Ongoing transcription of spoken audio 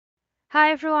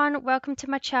Hi everyone, welcome to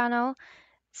my channel.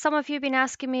 Some of you have been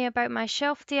asking me about my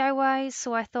shelf DIYs,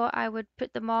 so I thought I would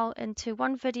put them all into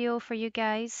one video for you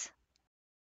guys.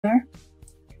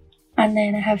 And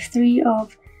then I have 3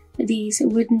 of these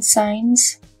wooden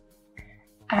signs.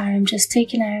 I'm just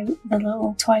taking out the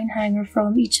little twine hanger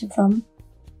from each of them.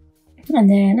 And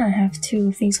then I have 2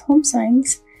 of these home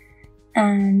signs,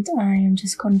 and I am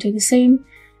just going to do the same.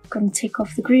 I'm going to take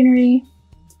off the greenery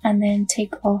and then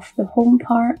take off the home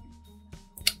part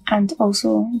and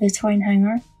also the twine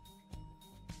hanger.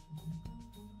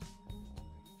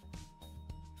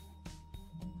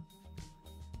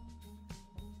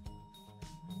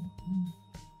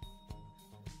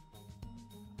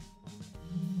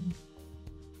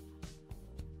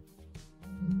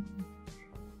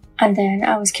 And then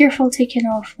I was careful taking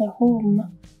off the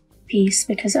home piece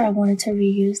because I wanted to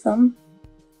reuse them.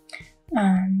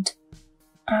 And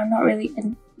I'm not really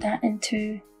that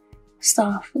into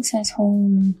stuff that says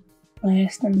home and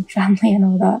blessed and family and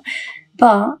all that.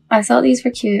 But I thought these were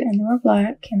cute and they were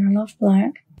black and I love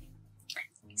black.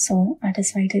 So I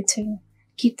decided to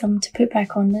keep them to put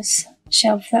back on this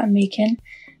shelf that I'm making.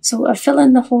 So I fill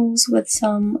in the holes with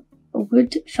some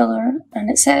wood filler, and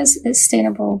it says it's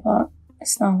stainable, but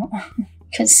it's not. You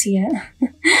can see it.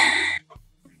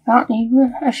 Apparently,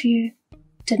 if you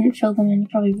didn't fill them in, you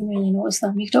probably wouldn't really notice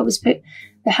them. You could always put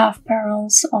the half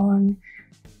pearls on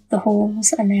the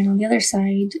holes and then on the other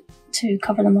side to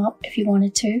cover them up if you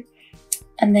wanted to.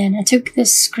 And then I took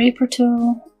this scraper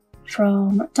tool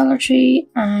from Dollar Tree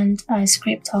and I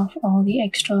scraped off all the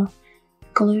extra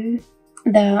glue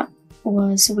that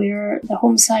was where the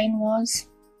home sign was.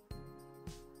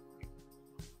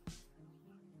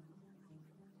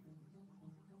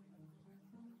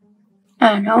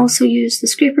 And I also used the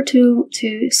scraper tool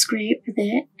to scrape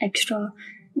the extra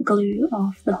glue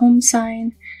off the home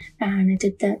sign, and I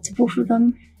did that to both of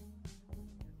them.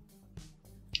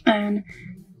 And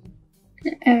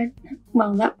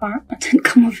well, that part didn't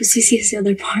come off as easy as the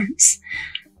other parts.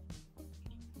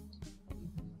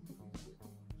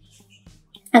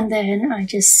 And then I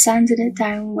just sanded it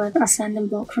down with a sanding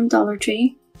block from Dollar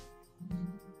Tree.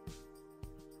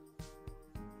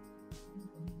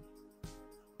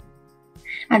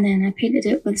 And then I painted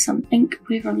it with some ink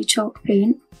Waverly chalk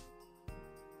paint.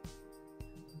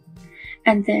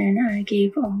 And then I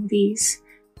gave all these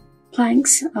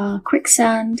planks a quick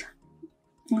sand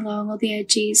along all the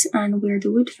edges and where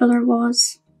the wood filler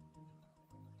was.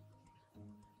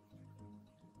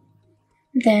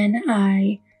 Then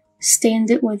I stained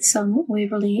it with some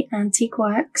Waverly antique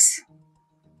wax.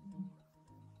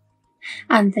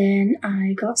 And then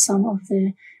I got some of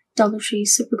the Dollar Tree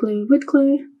super glue wood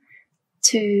glue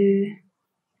to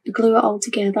glue it all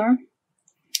together.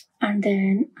 And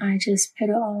then I just put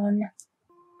it on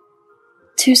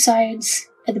 2 sides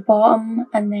at the bottom,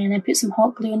 and then I put some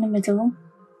hot glue in the middle.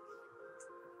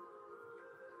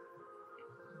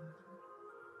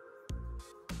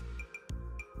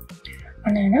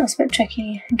 And then it was a bit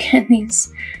tricky getting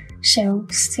these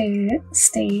shelves to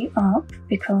stay up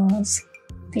because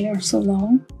they are so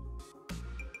long.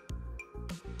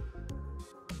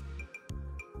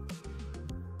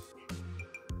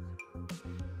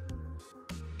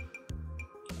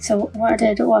 So what I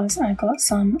did was I got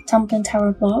some tumbling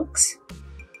tower blocks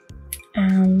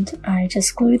and I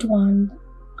just glued one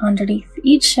underneath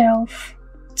each shelf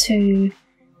to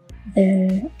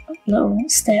the little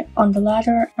step on the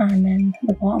ladder and then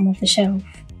the bottom of the shelf.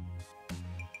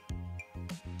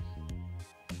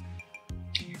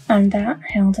 And that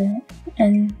held it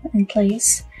in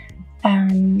place,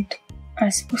 and I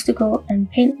was supposed to go and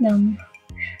paint them,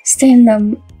 stain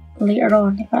them later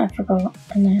on, but I forgot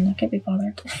and then I can't be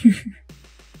bothered.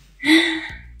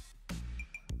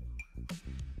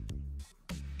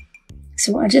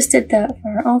 So I just did that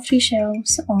for all 3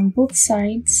 shelves on both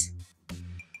sides.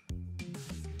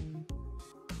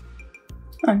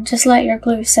 And just let your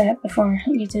glue set before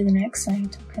you do the next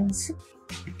side, because,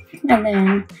 and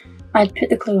then I'd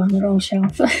put the glue on the wrong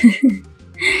shelf.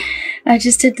 I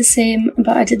just did the same,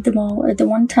 but I did them all at the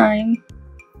one time.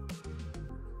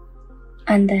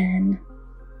 And then,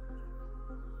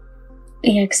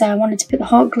 yeah, because I wanted to put the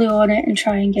hot glue on it and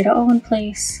try and get it all in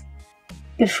place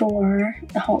before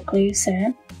the hot glue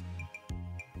set.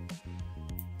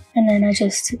 And then I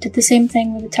just did the same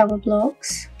thing with the tower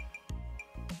blocks.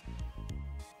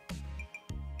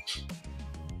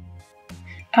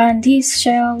 And these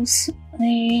shelves,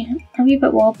 they are a wee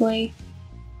bit wobbly.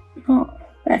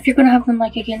 If you're going to have them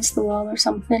like against the wall or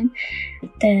something,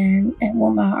 then it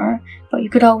won't matter. But you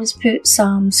could always put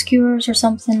some skewers or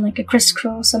something, like a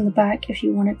crisscross on the back if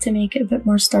you wanted to make it a bit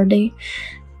more sturdy.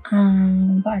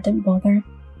 But I didn't bother.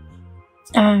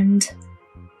 and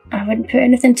I wouldn't put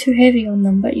anything too heavy on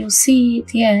them, but you'll see at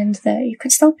the end that you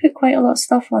could still put quite a lot of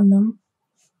stuff on them.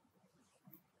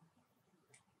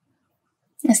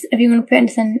 If you're going to put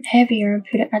anything heavier,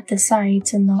 put it at the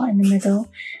sides and not in the middle.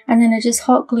 And then I just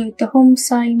hot glued the home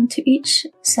sign to each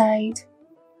side.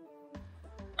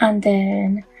 And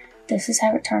then this is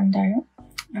how it turned out.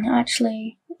 And I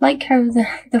actually like how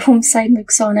the home sign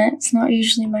looks on it. It's not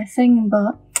usually my thing,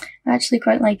 but I actually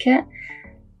quite like it.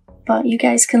 But you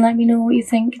guys can let me know what you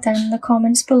think down in the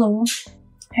comments below.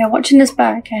 Watching this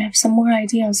back, I have some more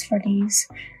ideas for these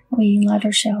wee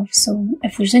ladder shelves, so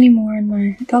if there's any more in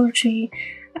my Dollar Tree,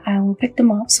 I will pick them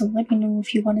up, so let me know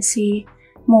if you want to see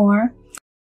more.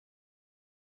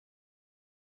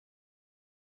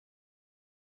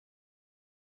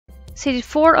 So you did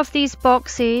 4 of these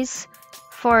boxes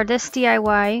for this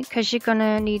DIY because you're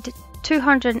gonna need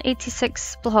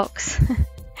 286 blocks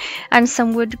and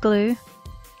some wood glue.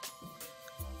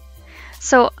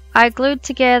 So I glued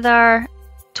together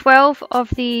 12 of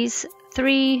these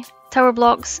 3 tower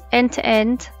blocks end to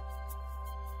end,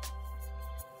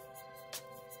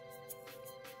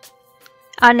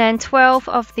 and then 12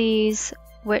 of these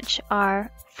which are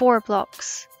 4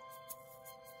 blocks.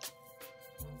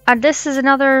 And this is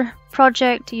another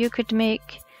project. You could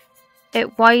make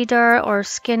it wider or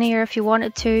skinnier if you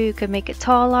wanted to. You could make it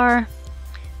taller.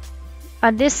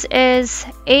 And this is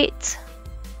 8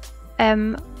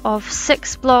 of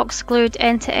 6 blocks glued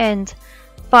end to end.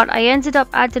 But I ended up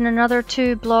adding another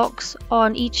 2 blocks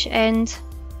on each end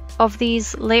of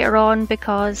these later on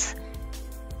because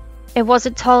it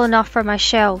wasn't tall enough for my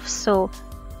shelves. So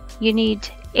you need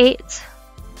 8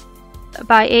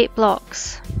 by 8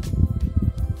 blocks.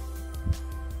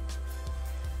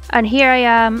 And here I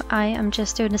am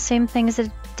just doing the same thing as I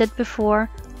did before.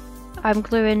 I'm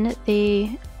gluing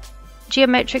the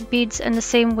geometric beads in the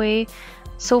same way.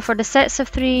 So for the sets of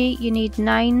 3, you need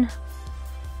 9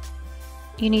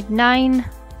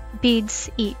 beads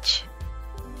each.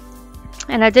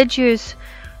 And I did use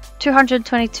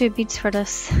 222 beads for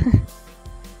this.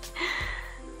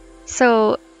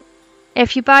 So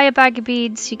if you buy a bag of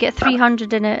beads, you get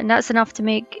 300 in it, and that's enough to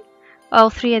make all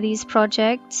 3 of these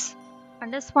projects.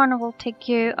 And this one will take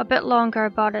you a bit longer,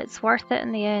 but it's worth it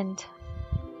in the end.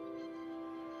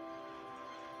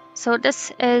 So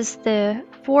this is the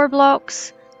 4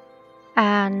 blocks,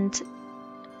 and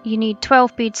you need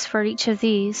 12 beads for each of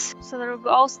these. So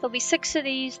there'll be 6 of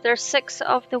these. There's 6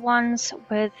 of the ones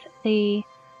with the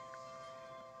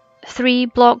 3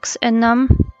 blocks in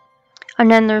them, and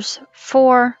then there's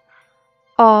 4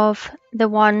 of the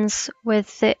ones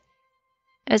with the,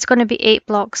 it's going to be 8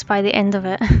 blocks by the end of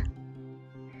it.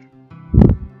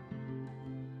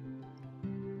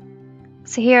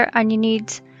 So here, and you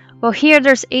need, well here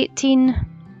there's 18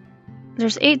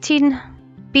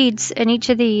 beads in each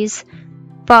of these,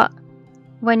 but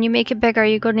when you make it bigger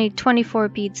you're going to need 24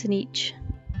 beads in each.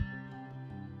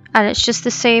 And it's just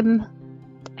the same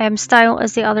style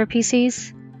as the other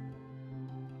pieces.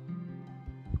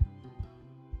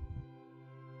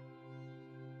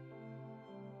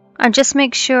 And just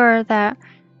make sure that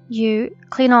you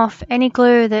clean off any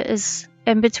glue that is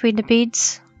in between the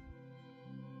beads,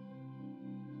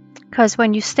 because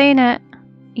when you stain it,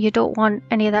 you don't want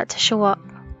any of that to show up,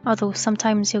 although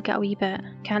sometimes you'll get a wee bit,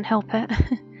 can't help it.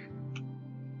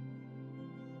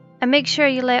 And make sure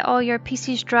you let all your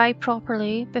pieces dry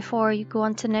properly before you go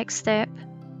on to the next step.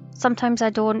 Sometimes I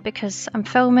don't because I'm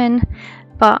filming,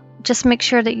 but just make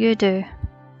sure that you do.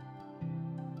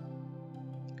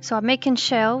 So I'm making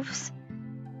shelves,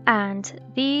 and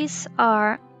these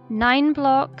are 9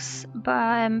 blocks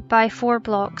by 4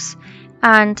 blocks,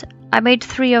 and I made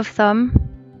 3 of them.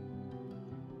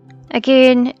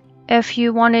 Again, if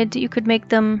you wanted, you could make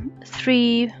them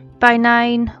 3 by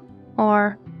 9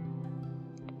 or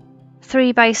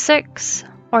 3 by 6,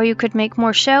 or you could make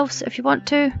more shelves if you want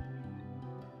to.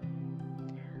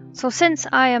 So since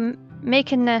I am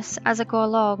making this as I go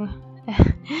along,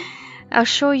 I'll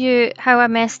show you how I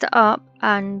messed it up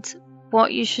and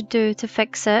what you should do to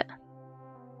fix it.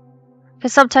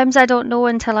 Because sometimes I don't know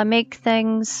until I make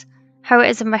things. How it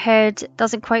is in my head, it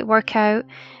doesn't quite work out,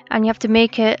 and you have to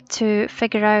make it to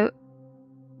figure out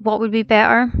what would be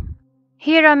better.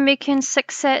 Here I'm making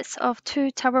 6 sets of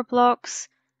 2 tower blocks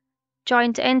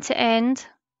joined end to end,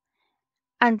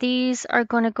 and these are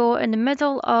going to go in the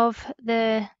middle of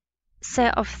the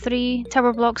set of 3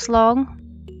 tower blocks long.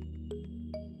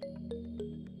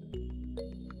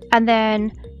 And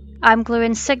then I'm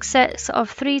gluing 6 sets of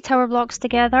 3 tower blocks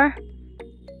together,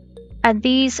 and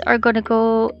these are going to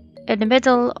go in the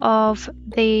middle of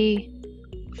the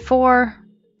 4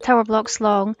 tower blocks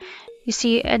long. You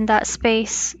see in that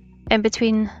space in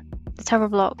between the tower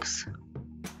blocks.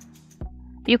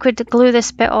 You could glue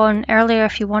this bit on earlier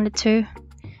if you wanted to,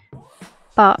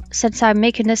 but since I'm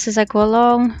making this as I go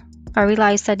along, I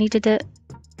realised I needed it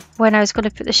when I was going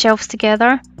to put the shelves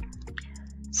together.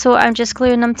 So I'm just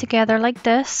gluing them together like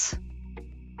this.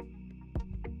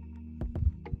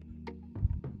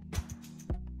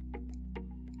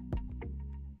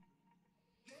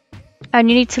 And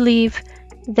you need to leave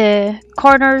the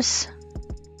corners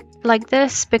like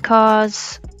this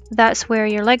because that's where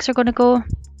your legs are going to go.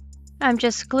 I'm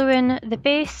just gluing the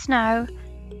base now,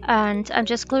 and I'm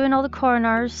just gluing all the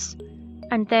corners,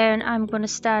 and then I'm going to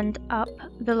stand up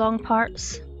the long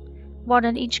parts, one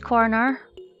in each corner.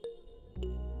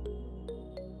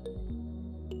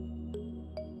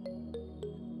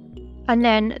 And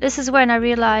then this is when I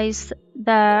realised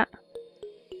that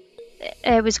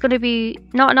it was going to be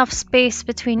not enough space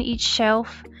between each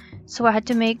shelf, so I had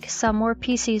to make some more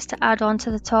pieces to add on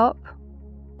to the top.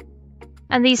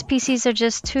 And these pieces are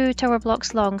just 2 tower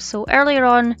blocks long, so earlier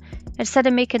on, instead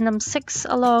of making them 6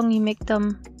 along, you make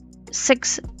them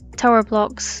 8 tower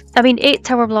blocks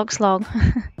long.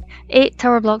 8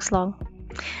 tower blocks long.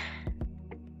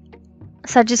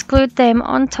 So I just glued them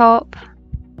on top.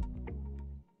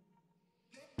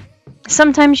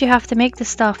 Sometimes you have to make the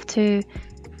stuff to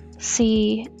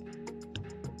see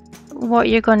what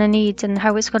you're going to need and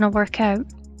how it's going to work out.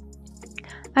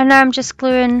 And now I'm just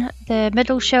gluing the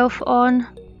middle shelf on.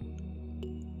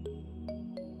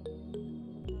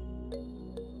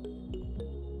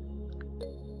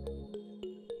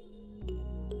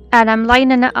 And I'm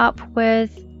lining it up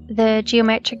with the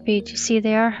geometric bead you see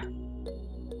there.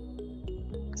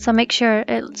 So make sure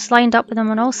it's lined up with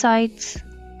them on all sides.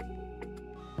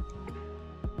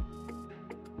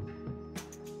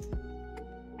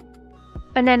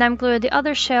 And then I'm gluing the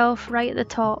other shelf right at the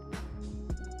top.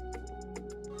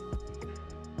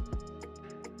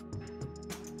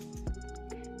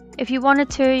 If you wanted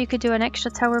to, you could do an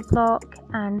extra tower block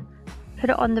and put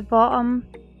it on the bottom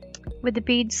with the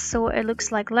beads so it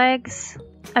looks like legs.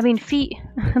 I mean feet.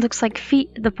 It looks like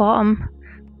feet at the bottom.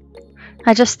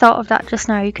 I just thought of that just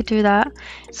now, you could do that.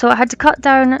 So I had to cut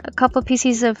down a couple of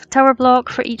pieces of tower block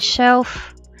for each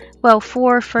shelf. Well,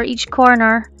 4 for each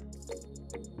corner,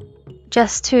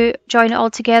 just to join it all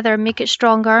together and make it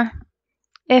stronger.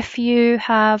 If you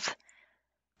have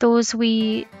those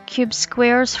wee cube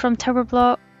squares from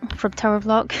Dollar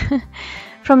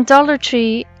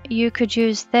Tree, you could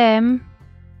use them.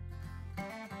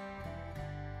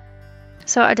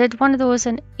 So I did one of those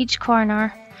in each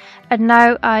corner, and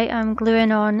now I am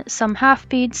gluing on some half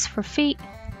beads for feet.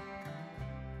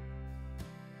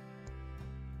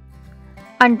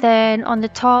 And then on the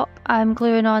top I'm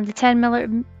gluing on the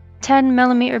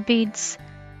 10mm beads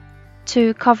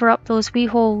to cover up those wee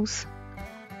holes.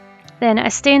 Then I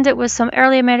stained it with some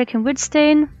early American wood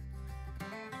stain,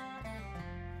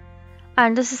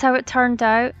 and this is how it turned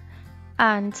out,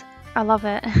 and I love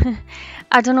it.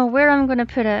 I don't know where I'm going to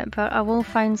put it, but I will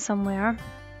find somewhere.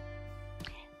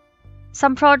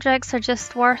 Some projects are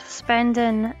just worth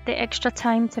spending the extra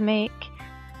time to make,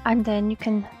 and then you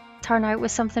can turn out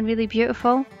with something really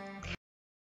beautiful.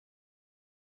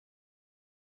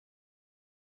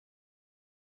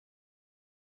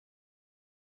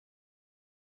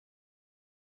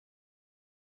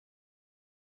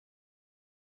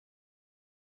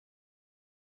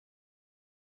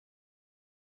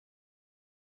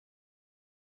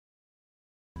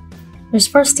 There's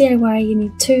first DIY, you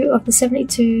need 2 of the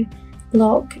 72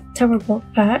 block tower block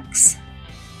packs.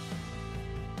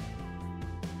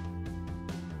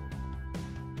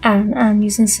 And I'm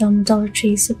using some Dollar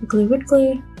Tree super glue wood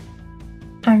glue.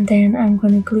 And then I'm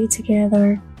going to glue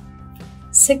together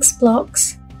 6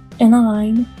 blocks in a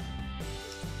line.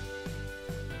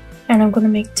 And I'm going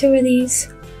to make 2 of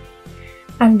these.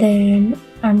 And then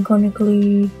I'm going to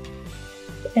glue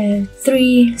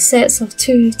 3 sets of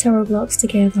 2 tower blocks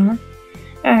together.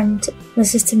 And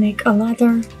this is to make a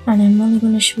ladder, and I'm only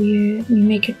going to show you me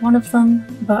making one of them,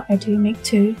 but I do make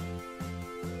 2.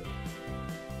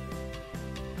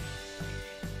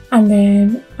 And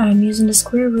then I'm using the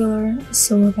square ruler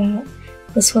so that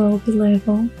this will all be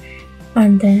level,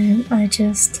 and then I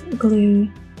just glue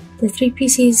the 3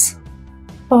 pieces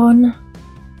on,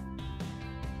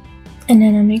 and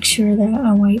then I make sure that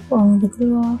I wipe all the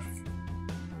glue off,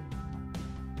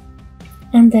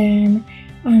 and then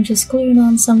I'm just gluing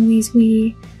on some of these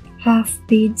wee half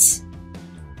beads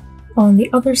on the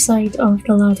other side of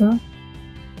the ladder.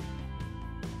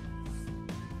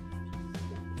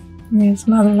 And there's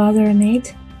some other ladder I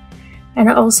made. And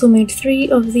I also made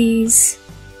 3 of these,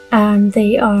 and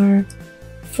they are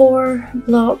 4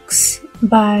 blocks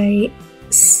by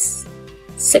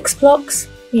 6 blocks,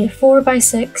 yeah, 4 by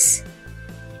 6,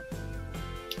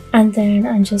 and then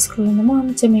I'm just gluing them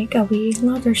on to make a wee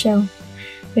ladder shell,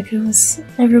 because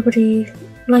everybody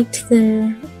liked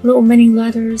the little mini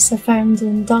ladders I found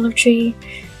in Dollar Tree,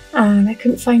 and I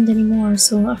couldn't find any more,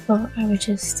 so I thought I would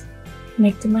just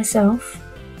make them myself.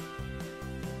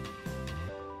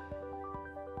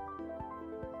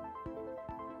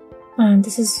 And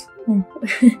this is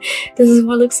this is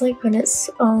what it looks like when it's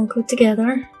all glued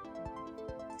together.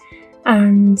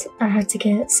 And I had to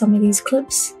get some of these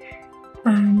clips,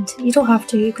 and you don't have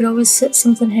to, you could always sit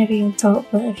something heavy on top,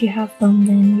 but if you have them,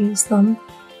 then use them.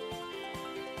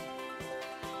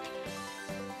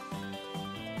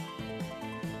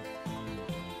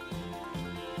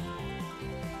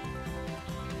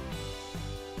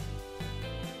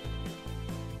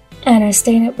 And I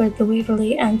stain it with the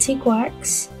Waverly Antique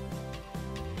Wax.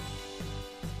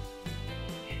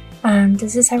 And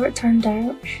this is how it turned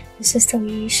out. It's just a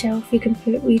wee shelf you can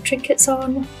put wee trinkets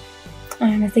on,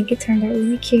 and I think it turned out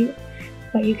really cute,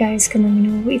 but you guys can let me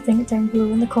know what you think down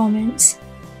below in the comments.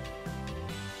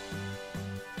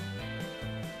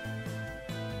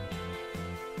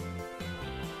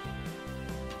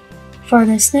 For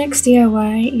this next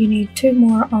DIY, you need 2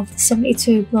 more of the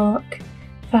 72 block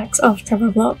packs of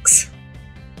tower blocks.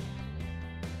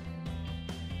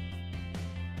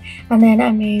 And then I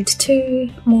made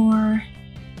 2 more.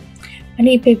 I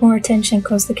need to pay more attention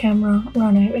because the camera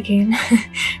ran out again.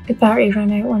 The battery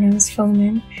ran out when I was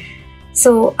filming.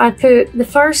 So I put the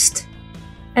first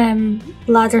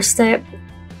ladder step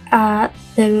at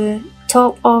the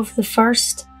top of the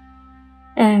first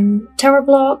tower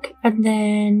block, and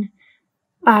then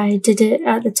I did it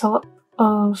at the top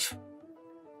of,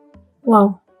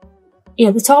 well,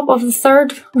 yeah, the top of the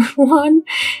third one,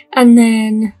 and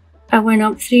then I went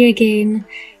up 3 again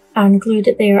and glued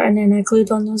it there, and then I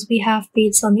glued on those wee half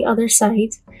beads on the other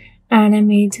side, and I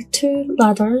made 2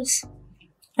 ladders.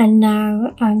 And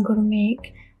now I'm going to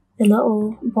make the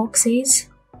little boxes.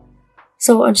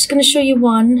 So I'm just going to show you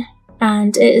one,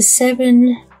 and it is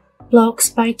 7 blocks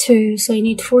by 2, so you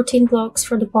need 14 blocks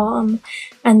for the bottom,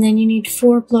 and then you need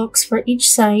 4 blocks for each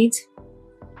side.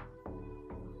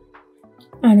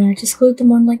 And I just glued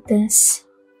them on like this.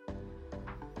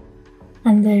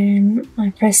 And then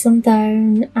I press them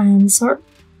down and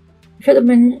put them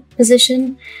in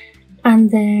position, and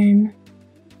then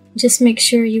just make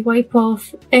sure you wipe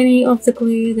off any of the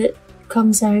glue that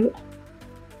comes out.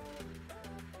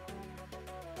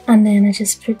 And then I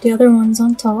just put the other ones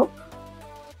on top.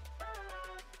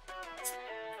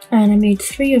 And I made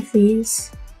 3 of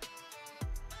these.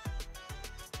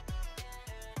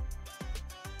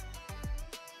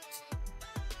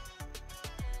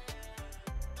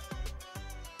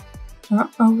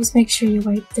 Always make sure you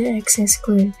wipe the excess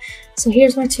glue. So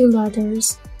here's my 2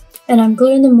 ladders, and I'm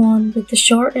gluing them on with the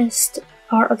shortest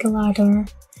part of the ladder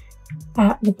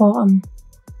at the bottom.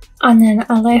 And then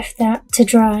I left that to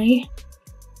dry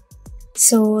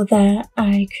so that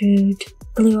I could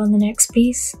glue on the next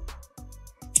piece.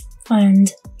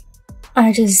 And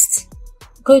I just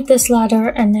glued this ladder,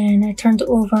 and then I turned it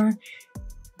over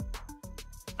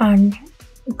and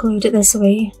glued it this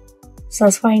way. So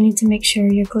that's why you need to make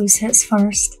sure your glue sets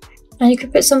first. And you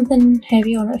could put something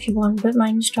heavy on it if you want, but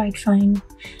mine's dried fine.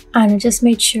 And I just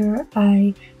made sure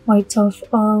I wiped off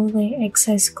all the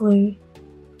excess glue.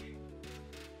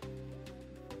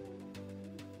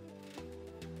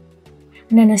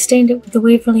 And then I stained it with the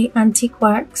Waverly Antique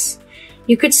Wax.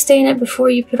 You could stain it before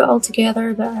you put it all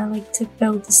together, but I like to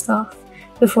build the stuff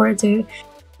before I do.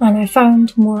 And I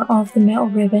found more of the metal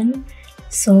ribbon,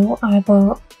 so I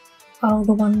bought all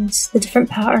the ones, the different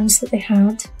patterns that they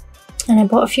had, and I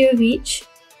bought a few of each.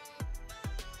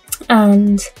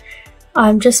 And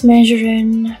I'm just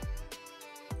measuring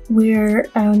where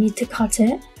I'll need to cut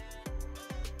it,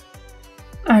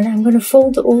 and I'm going to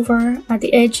fold it over at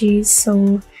the edges,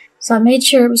 so I made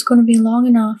sure it was going to be long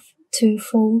enough to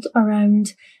fold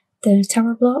around the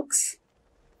tower blocks.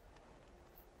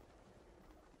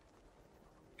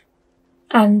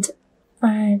 And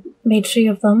I made 3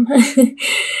 of them.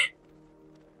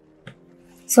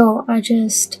 So I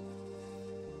just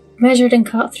measured and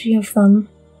cut 3 of them.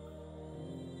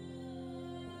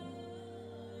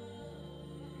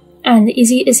 And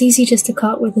it's easy just to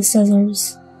cut with the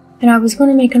scissors. And I was going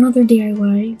to make another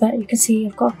DIY that you can see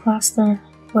I've got a plaster,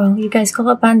 well, you guys call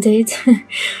it band-aid,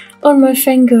 on my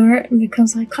finger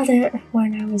because I cut it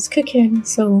when I was cooking,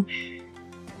 so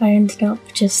I ended up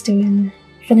just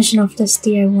finishing off this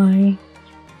DIY.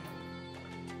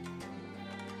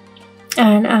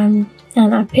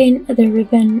 And I paint the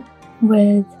ribbon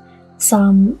with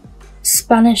some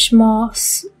Spanish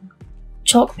moss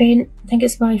chalk paint. I think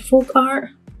it's by Folk Art.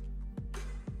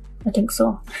 I think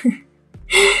so.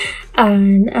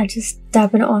 And I just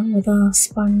dabbing it on with a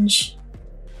sponge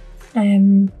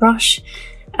brush,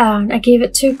 and I gave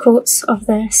it 2 coats of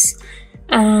this,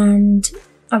 and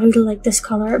I really like this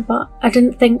colour, but I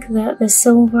didn't think that the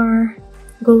silver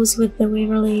goes with the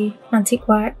Waverly Antique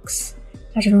Wax.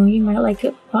 I don't know, you might like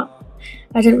it, but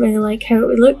I didn't really like how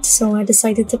it looked, so I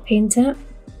decided to paint it.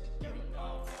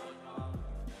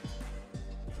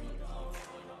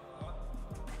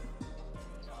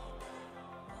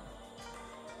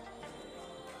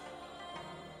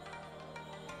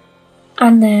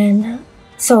 And then,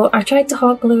 so I tried to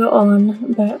hot glue it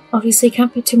on, but obviously you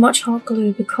can't put too much hot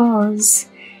glue because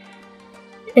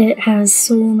it has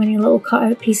so many little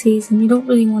cutout pieces and you don't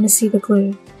really want to see the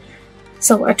glue.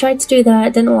 So I tried to do that,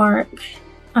 it didn't work.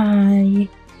 I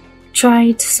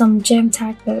tried some gem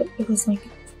tack, but it was like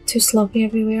too sloppy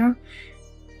everywhere.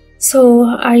 So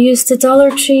I used the Dollar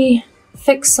Tree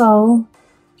Fix-All,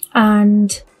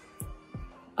 and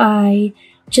I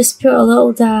just put a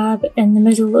little dab in the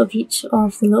middle of each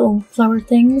of the little flower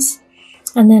things,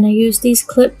 and then I used these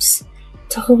clips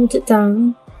to hold it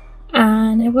down,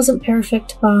 and it wasn't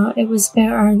perfect, but it was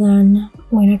better than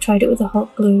when I tried it with the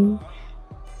hot glue.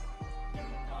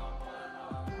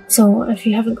 So if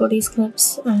you haven't got these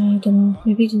clips, I don't know,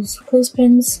 maybe just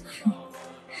clothespins. I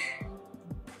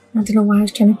don't know why I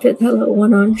was trying to put that little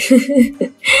one on.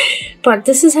 But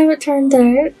this is how it turned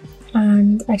out.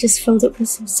 And I just filled it with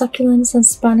some succulents and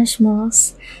Spanish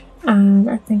moss, and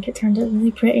I think it turned out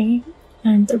really pretty,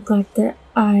 and I'm glad that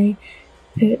I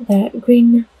put that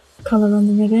green colour on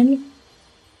the ribbon.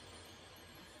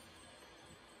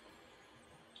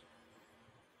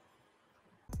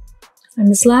 And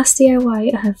this last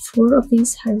DIY, I have 4 of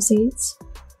these houses,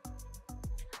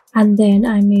 and then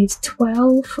I made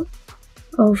 12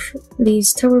 of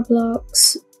these tower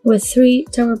blocks with 3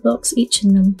 tower blocks each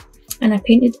in them. And I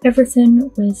painted everything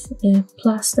with the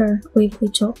plaster Waverly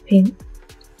chalk paint.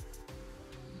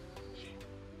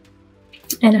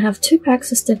 And I have 2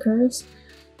 packs of stickers,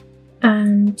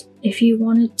 and if you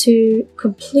wanted to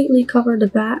completely cover the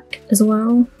back as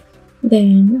well,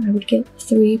 then I would get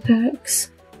 3 packs,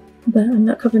 but I'm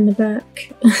not covering the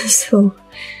back.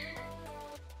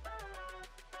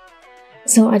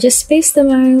 so I just spaced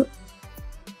them out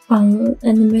in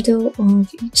the middle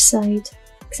of each side,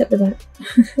 except the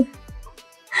back.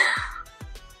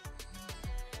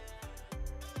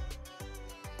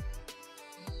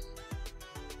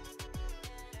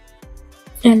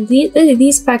 And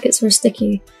these packets were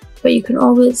sticky, but you can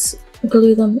always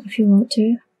glue them if you want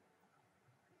to.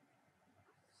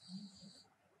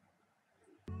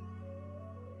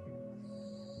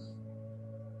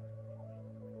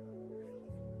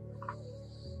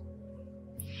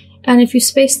 And if you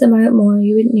space them out more,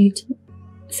 you wouldn't need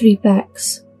 3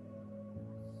 packs.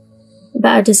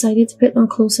 But I decided to put them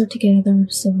closer together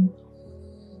so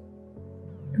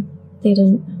they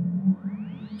don't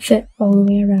fit all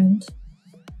the way around.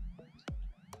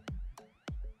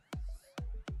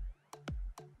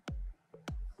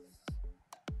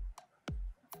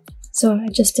 So I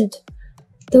just did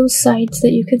those sides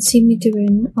that you could see me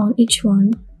doing on each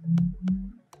one.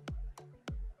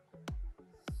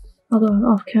 Although I'm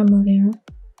off camera there.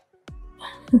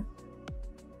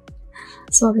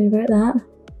 Sorry about that.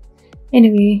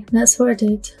 Anyway, that's what I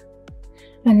did.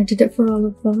 And I did it for all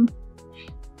of them.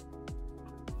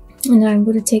 And now I'm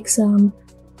going to take some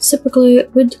super glue,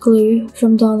 wood glue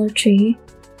from Dollar Tree.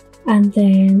 And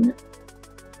then,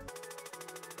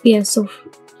 yeah, so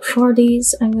for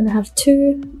these, I'm going to have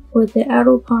 2 with the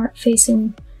arrow part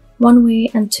facing one way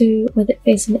and 2 with it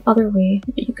facing the other way.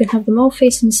 But you can have them all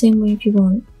facing the same way if you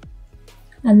want.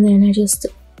 And then I just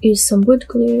use some wood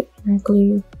glue and I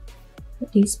glue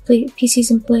these pieces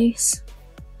in place.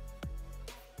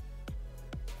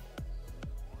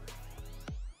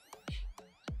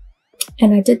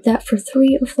 And I did that for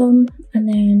 3 of them, and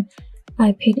then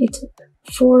I painted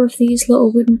 4 of these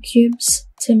little wooden cubes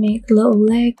to make little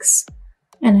legs,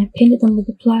 and I painted them with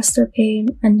the plaster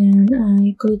paint, and then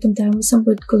I glued them down with some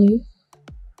wood glue.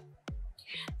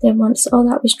 Then once all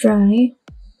that was dry,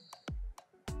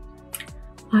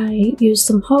 I used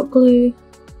some hot glue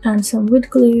and some wood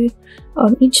glue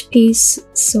on each piece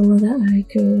so that I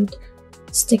could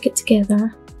stick it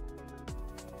together.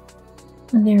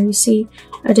 And there you see,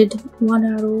 I did one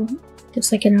arrow,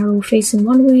 looks like an arrow facing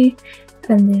one way,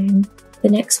 and then the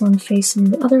next one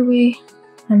facing the other way,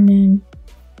 and then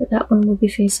that one will be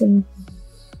facing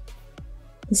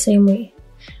the same way.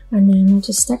 And then I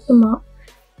just stack them up,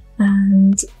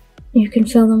 and you can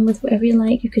fill them with whatever you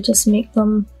like. You could just make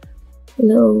them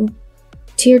little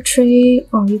to your tray,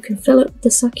 or you can fill it with the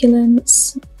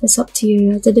succulents. It's up to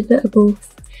you. I did a bit of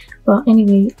both. But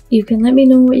anyway, you can let me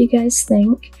know what you guys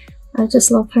think. I just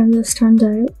love how this turned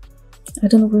out. I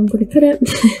don't know where I'm going to put it.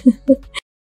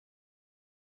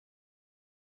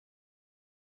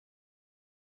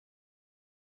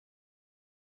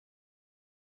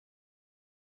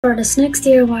 For this next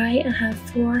DIY, I have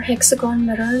 4 hexagon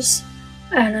mirrors,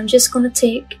 and I'm just going to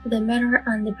take the mirror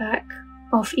and the back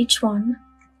off each one.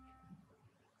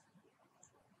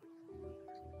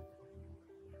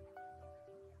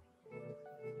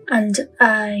 And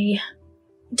I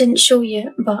didn't show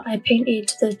you, but I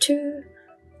painted the 2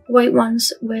 white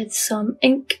ones with some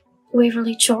ink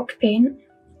Waverly chalk paint.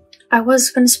 I was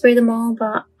going to spray them all,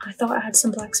 but I thought I had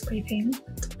some black spray paint.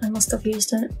 I must have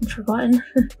used it and forgotten.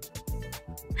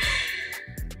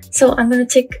 So I'm going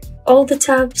to take all the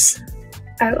tabs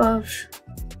out of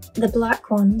the black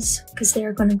ones because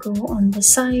they're going to go on the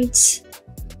sides.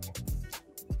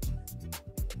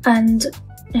 And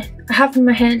I have in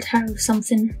my head how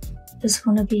something is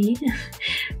going to be,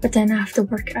 but then I have to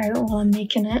work out while I'm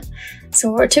making it.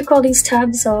 So I took all these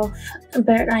tabs off,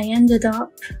 but I ended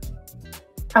up,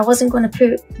 I wasn't going to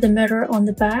put the mirror on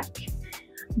the back,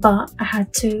 but I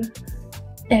had to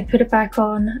put it back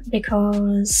on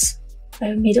because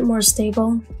I made it more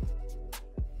stable.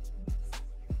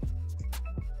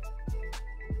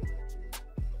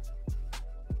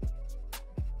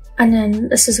 And then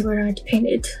this is where I'd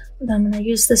painted them, and I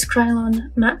used this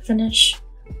Krylon matte finish.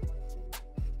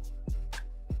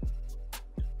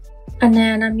 And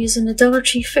then I'm using the Dollar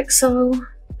Tree Fix-All,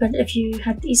 but if you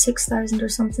had E6000 or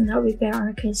something that would be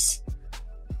better, because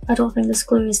I don't think this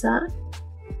glue is that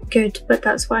good, but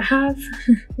that's what I have.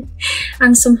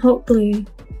 And some hot glue.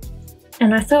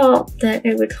 And I thought that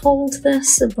it would hold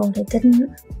this, but it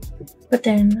didn't. But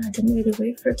then I didn't really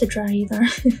wait for it to dry either.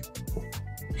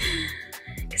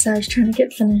 Because I was trying to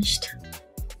get finished.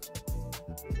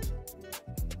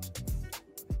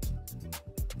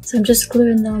 So I'm just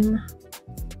gluing them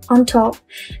on top,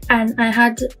 and I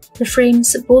had the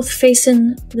frames both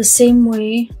facing the same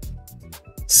way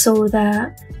so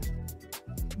that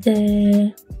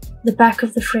the back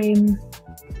of the frame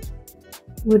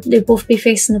they both be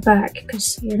facing the back,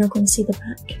 because you're not going to see the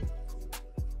back.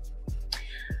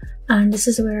 And this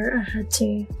is where I had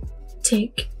to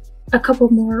take a couple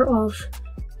more of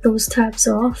those tabs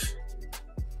off,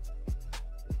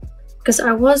 because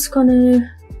I was gonna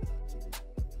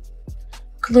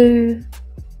glue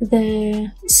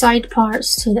the side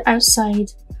parts to the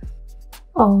outside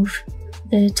of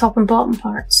the top and bottom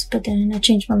parts, but then I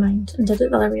changed my mind and did it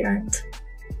the other way around.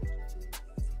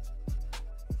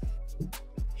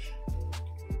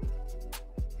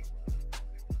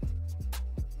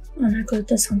 And I glued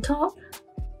this on top.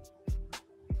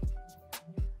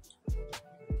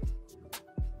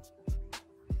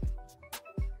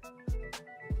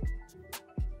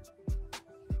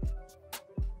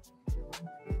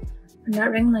 And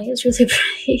that ring light is really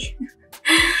bright.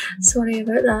 Sorry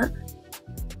about that.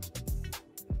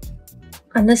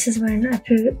 And this is when I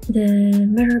put the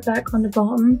mirror back on the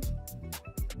bottom.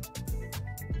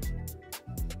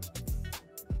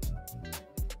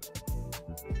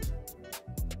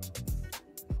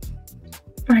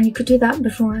 And you could do that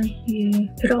before you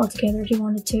put it all together if you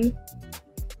wanted to.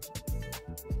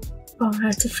 But I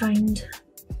had to find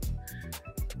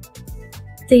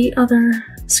the other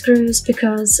screws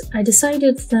because I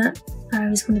decided that I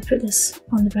was going to put this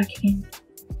on the back again.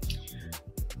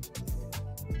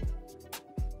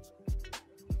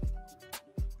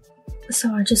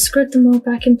 So I just screwed them all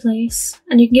back in place,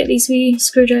 and you can get these wee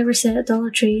screwdriver set at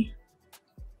Dollar Tree.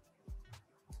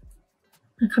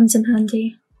 It comes in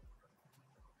handy.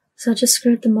 So I just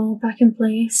screwed them all back in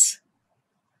place.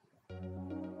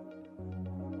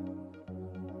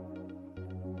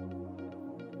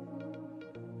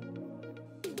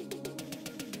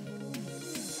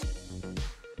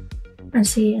 And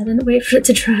see, I didn't wait for it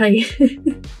to dry.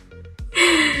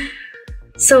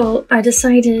 So I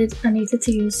decided I needed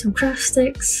to use some craft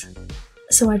sticks.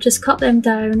 So I just cut them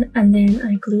down and then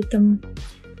I glued them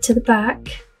to the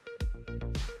back.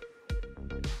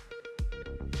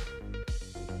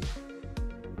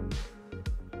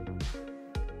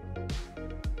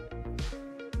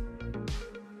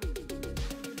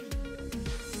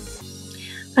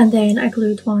 And then I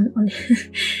glued one on,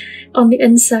 on the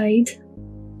inside.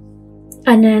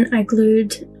 And then I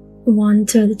glued one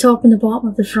to the top and the bottom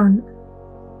of the front.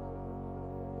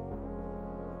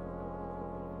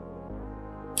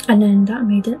 And then that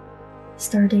made it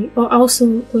sturdy. I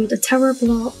also glued a tower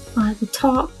block at the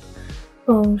top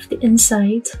of the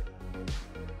inside.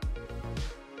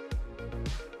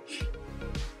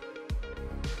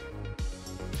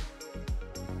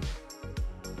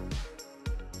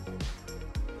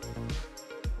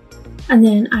 And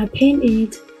then I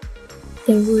painted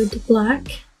the wood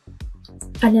black,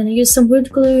 and then I used some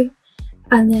wood glue,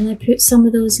 and then I put some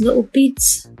of those little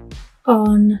beads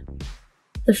on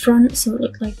the front so it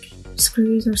looked like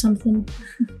screws or something.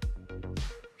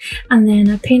 And then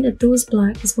I painted those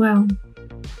black as well.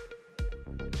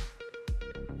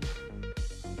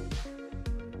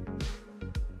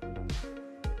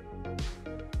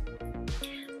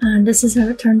 And this is how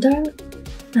it turned out,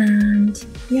 and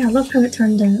yeah, I love how it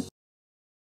turned out.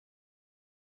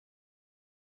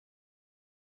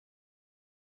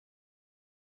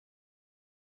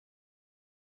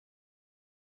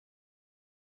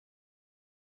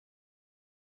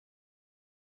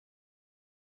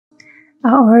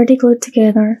 I already glued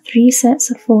together 3 sets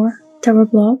of 4 tower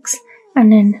blocks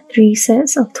and then 3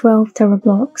 sets of 12 tower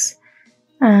blocks,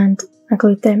 and I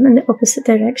glued them in the opposite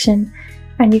direction.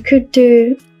 And you could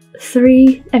do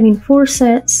 4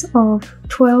 sets of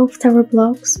 12 tower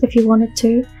blocks if you wanted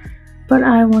to, but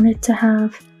I wanted to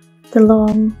have the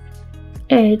long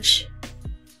edge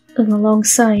and the long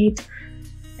side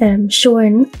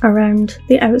showing around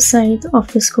the outside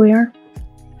of the square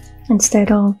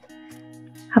instead of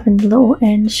having the little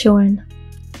end showing.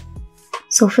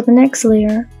 So for the next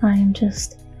layer, I am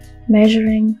just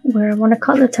measuring where I want to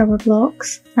cut the tower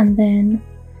blocks, and then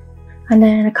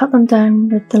I cut them down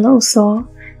with the little saw,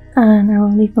 and I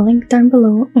will leave a link down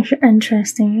below if you're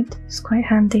interested. It's quite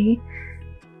handy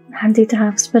to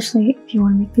have, especially if you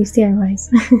want to make these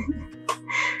DIYs.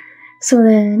 So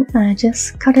then I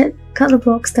just cut the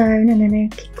blocks down, and then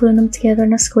I keep gluing them together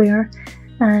in a square.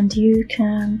 And you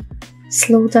can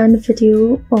slow down the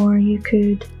video, or you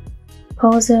could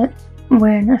pause it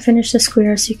when I finish the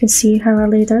square so you can see how I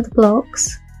laid out the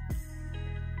blocks.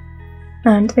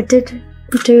 And I did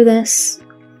do this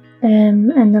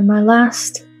in my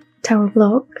last tower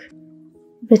block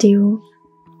video,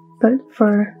 but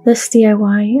for this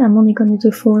DIY I'm only going to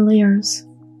do 4 layers.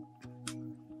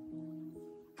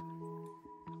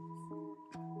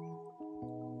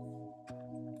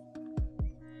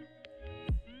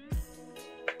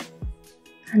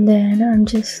 And then I'm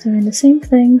just doing the same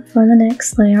thing for the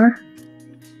next layer.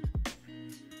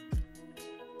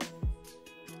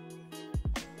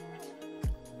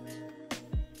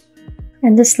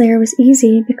 And this layer was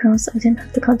easy because I didn't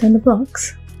have to cut down the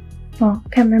blocks. Well, I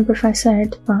can't remember if I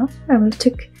said, but I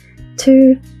took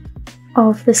 2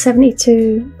 of the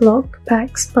 72 block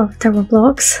packs of tower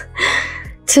blocks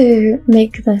to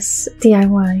make this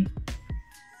DIY.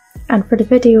 And for the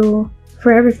video,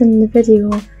 for everything in the video,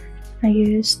 I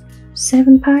used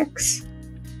 7 packs,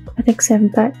 I think 7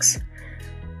 packs,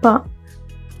 but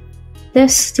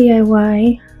this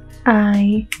DIY,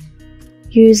 I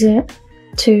use it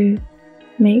to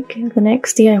make the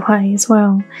next DIY as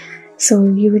well, so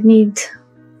you would need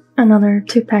another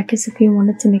 2 packets if you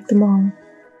wanted to make them all.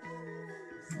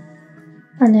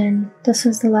 And then this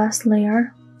is the last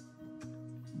layer,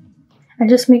 and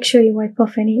just make sure you wipe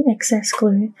off any excess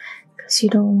glue because you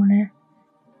don't want to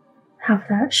have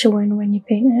that showing when you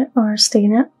paint it or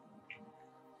stain it.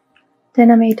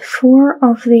 Then I made 4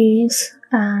 of these,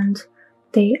 and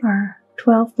they are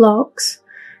 12 blocks,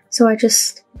 so I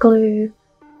just glue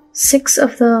 6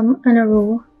 of them in a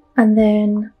row and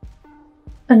then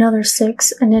another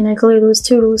 6, and then I glue those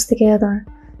 2 rows together.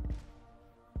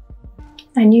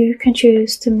 And you can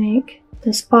choose to make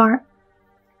this part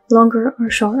longer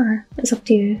or shorter, it's up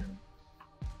to you.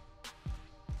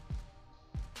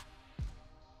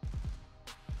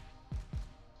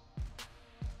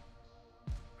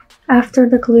 After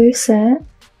the glue set,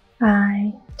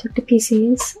 I took the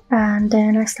pieces and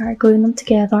then I started gluing them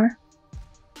together.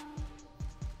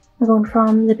 I'm going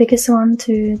from the biggest one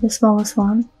to the smallest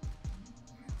one,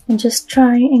 and just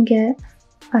try and get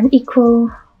an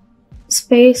equal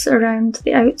space around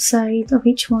the outside of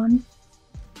each one.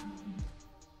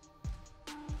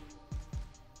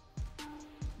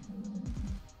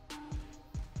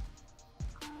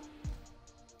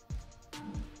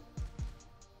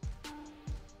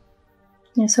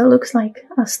 Yeah, so it looks like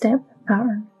a step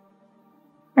pattern.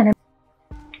 And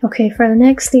okay, for the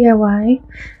next DIY,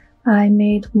 I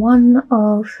made 1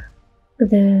 of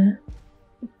the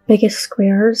biggest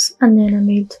squares, and then I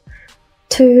made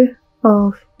 2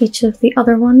 of each of the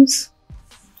other ones,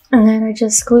 and then I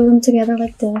just glue them together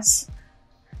like this,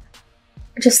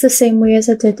 just the same way as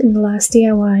I did in the last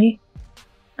DIY.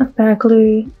 But I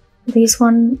glue these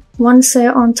one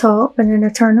set on top, and then I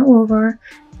turn it over,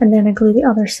 and then I glue the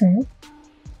other set.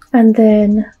 And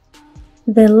then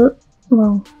the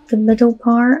middle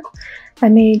part, I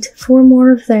made 4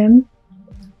 more of them,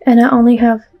 and I only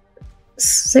have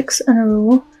 6 in a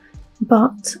row,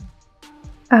 but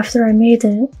after I made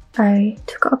it, I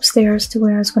took it upstairs to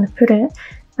where I was going to put it,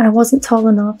 and I wasn't tall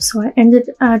enough, so I ended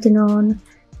adding on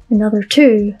another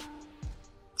 2.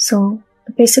 So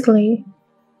basically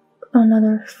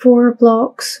another 4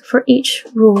 blocks for each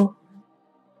row.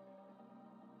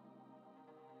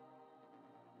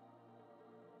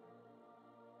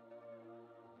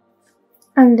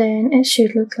 And then it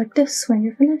should look like this when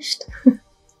you're finished.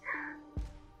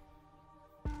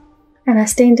 And I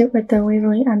stained it with the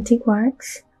Waverly Antique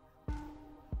Wax.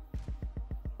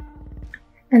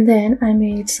 And then I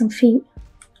made some feet.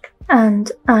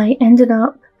 And I ended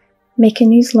up making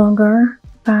these longer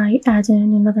by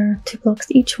adding another 2 blocks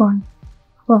to each one.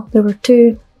 Well, they were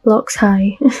 2 blocks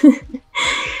high.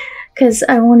 Because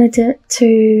I wanted it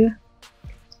to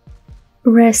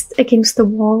rest against the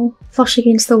wall, flush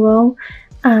against the wall.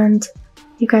 And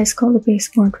you guys call it the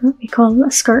baseboard, what we call it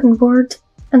a skirting board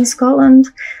in Scotland.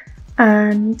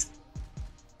 And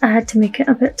I had to make it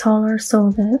a bit taller so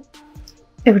that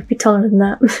it would be taller than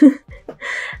that.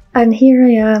 And here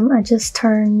I am, I just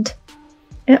turned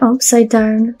it upside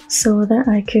down so that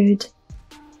I could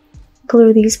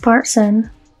glue these parts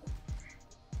in,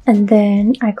 and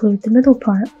then I glued the middle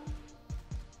part.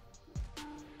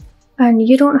 And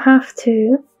you don't have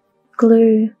to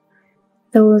glue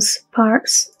those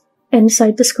parts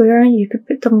inside the square, you could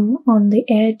put them on the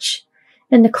edge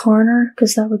in the corner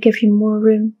because that would give you more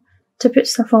room to put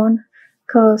stuff on,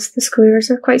 because the squares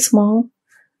are quite small.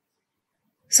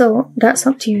 So that's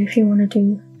up to you if you want to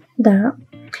do that.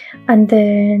 And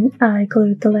then I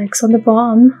glued the legs on the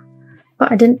bottom,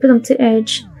 but I didn't put them to the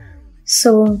edge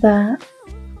so that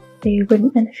they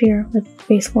wouldn't interfere with the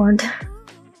baseboard.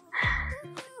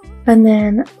 And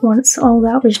then once all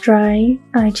that was dry,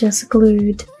 I just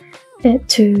glued it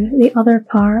to the other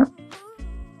part.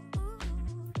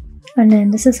 And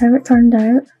then this is how it turned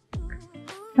out.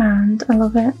 And I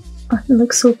love it. It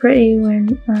looks so pretty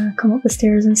when I come up the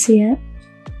stairs and see it.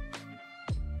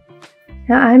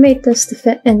 Yeah, I made this to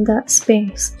fit in that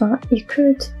space, but you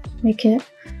could make it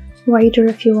wider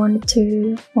if you wanted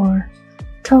to, or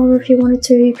taller if you wanted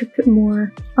to. You could put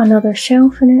another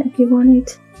shelf in it if you wanted.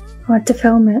 I had to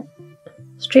film it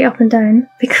straight up and down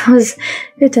because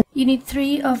it didn't. You need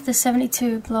 3 of the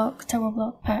 72 block tower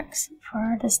block packs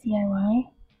for this DIY.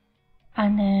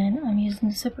 And then I'm using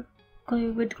the super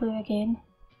glue, wood glue again.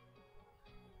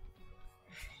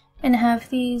 And I have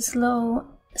these little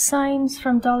signs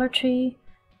from Dollar Tree,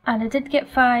 and I did get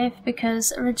 5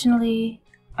 because originally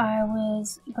I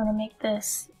was going to make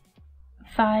this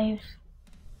 5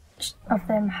 of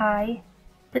them high,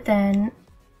 but then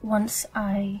once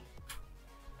I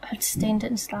had stained it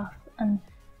and stuff, and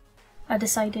I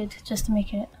decided just to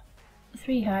make it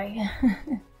 3 high.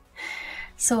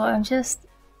 So I'm just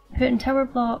putting tower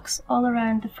blocks all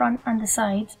around the front and the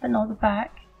sides, but not the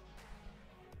back.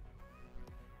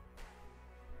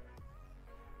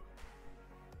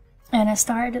 And I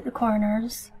started at the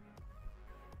corners.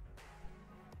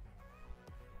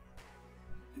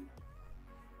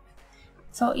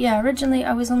 So yeah, originally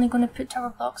I was only going to put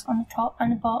tower blocks on the top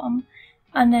and the bottom,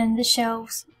 and then the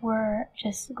shelves were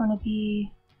just going to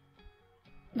be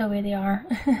the way they are.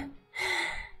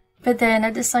 But then I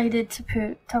decided to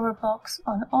put tower blocks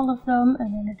on all of them,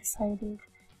 and then I decided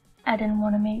I didn't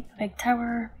want to make a big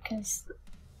tower because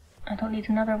I don't need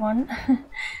another one.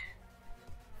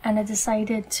 And I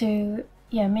decided to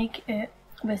make it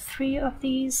with 3 of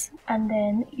these and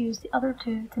then use the other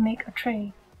 2 to make a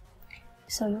tray.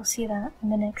 So you'll see that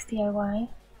in the next DIY.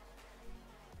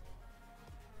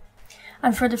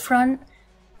 And for the front,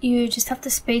 you just have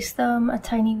to space them a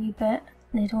tiny wee bit.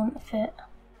 They don't fit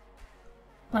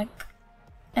like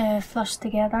flush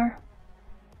together.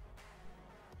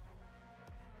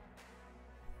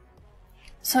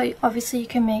 So obviously you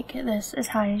can make this as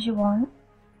high as you want.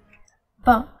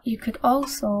 But you could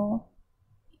also,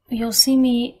 you'll see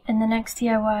me in the next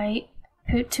DIY,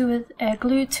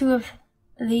 glue 2 of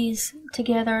these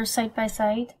together side by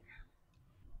side,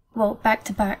 well, back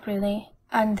to back really,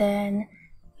 and then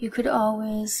you could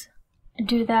always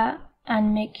do that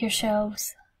and make your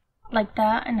shelves like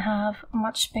that and have a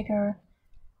much bigger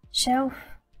shelf,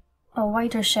 a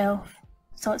wider shelf,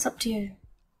 so it's up to you.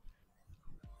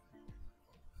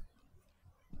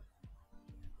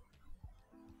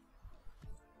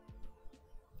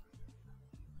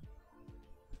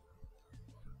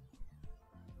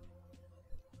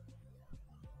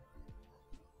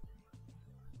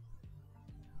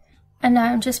 And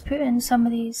now I'm just putting some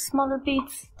of these smaller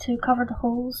beads to cover the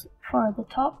holes for the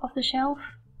top of the shelf.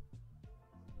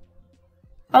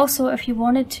 Also, if you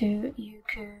wanted to, you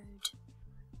could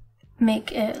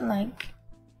make it like,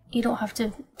 you don't have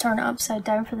to turn it upside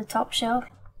down for the top shelf.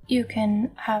 you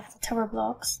can have the tower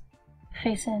blocks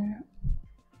facing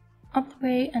up the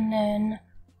way and then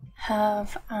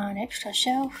have an extra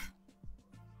shelf.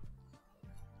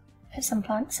 Put some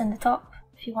plants in the top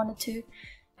if you wanted to.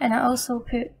 And I also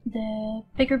put the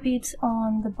bigger beads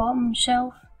on the bottom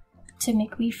shelf to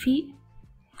make wee feet.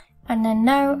 And then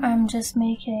now I'm just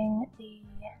making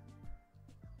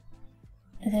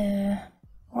the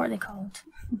what are they called?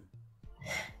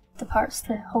 The parts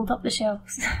to hold up the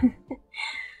shelves.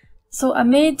 So I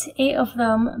made 8 of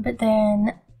them, but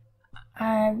then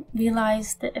I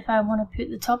realised that if I want to put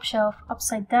the top shelf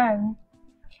upside down,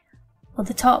 well,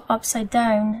 the top upside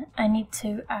down, I need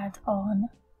to add on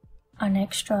an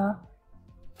extra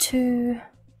 2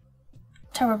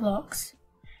 tower blocks.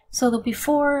 So there'll be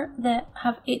 4 that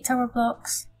have 8 tower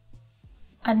blocks,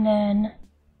 and then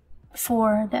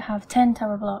 4 that have 10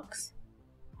 tower blocks.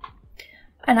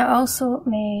 And I also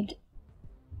made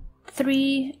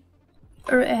 3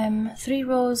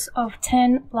 rows of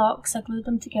 10 blocks. I glued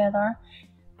them together,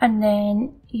 and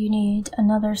then you need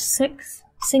another 6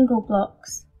 single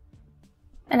blocks.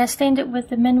 And I stained it with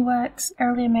the Minwax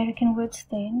Early American Wood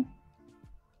stain.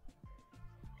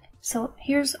 So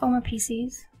here's all my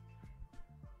pieces,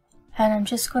 and I'm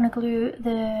just going to glue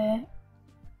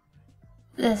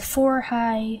the 4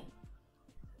 high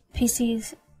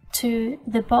pieces to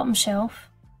the bottom shelf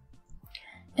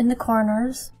in the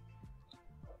corners.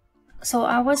 So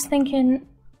I was thinking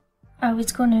I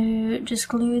was going to just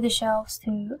glue the shelves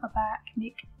to a back,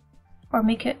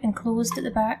 make it enclosed at the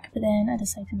back, but then I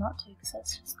decided not to because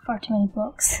that's just far too many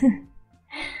blocks.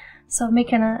 So I'm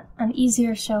making an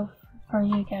easier shelf for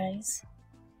you guys.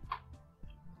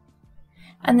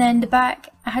 And then the back,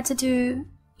 I had to do,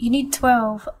 you need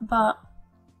 12, but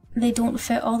they don't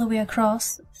fit all the way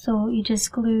across, so you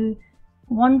just glue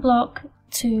 1 block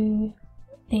to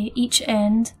each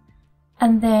end,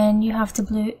 and then you have to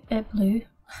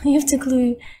you have to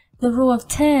glue the row of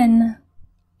 10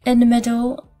 in the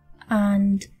middle,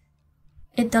 and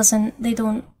it doesn't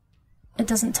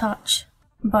touch,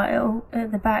 but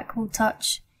the back will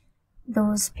touch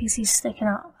those pieces sticking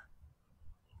up,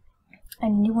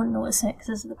 and you won't notice it because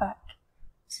it's at the back.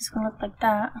 It's just gonna look like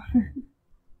that.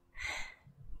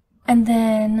 And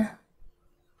then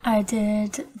I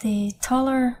did the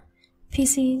taller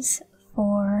pieces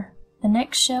for the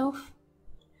next shelf,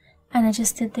 and I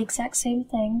just did the exact same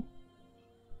thing.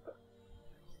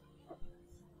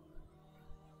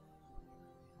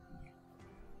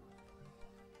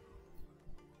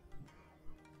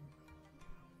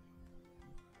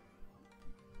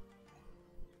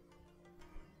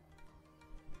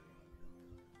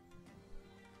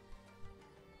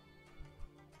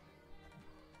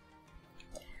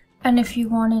 And if you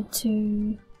wanted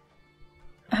to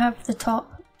have the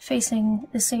top facing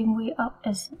the same way up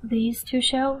as these 2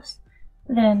 shelves,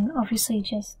 then obviously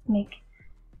just make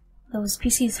those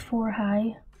pieces 4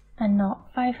 high and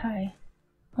not 5 high,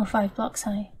 or 5 blocks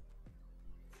high.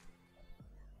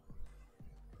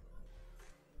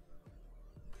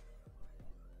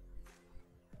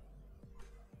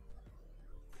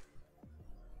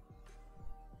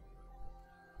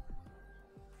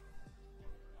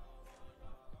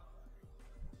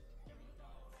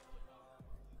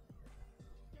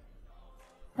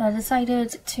 I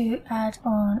decided to add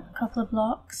on a couple of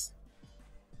blocks.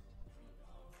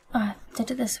 I did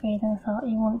it this way, then I thought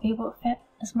you won't be able to fit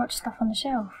as much stuff on the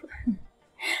shelf.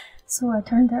 So I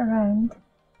turned it around,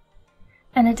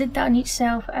 and I did that on each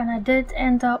shelf, and I did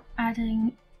end up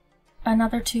adding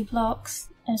another 2 blocks,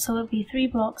 and so it would be 3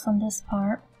 blocks on this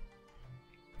part,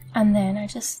 and then I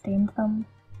just stained them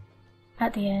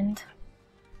at the end.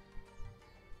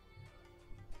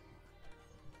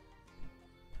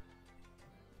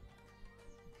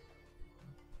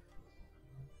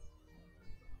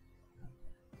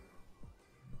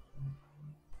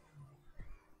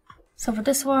 So for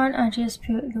this one, I just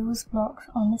put those blocks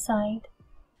on the side.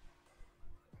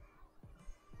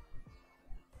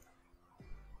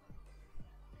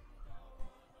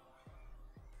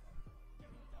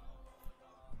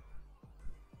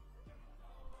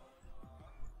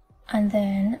 And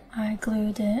then I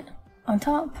glued it on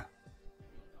top.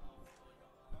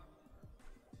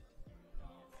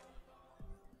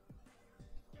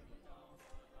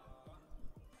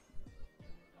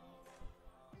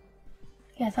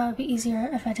 Yeah, I thought it would be easier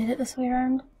if I did it this way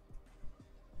around.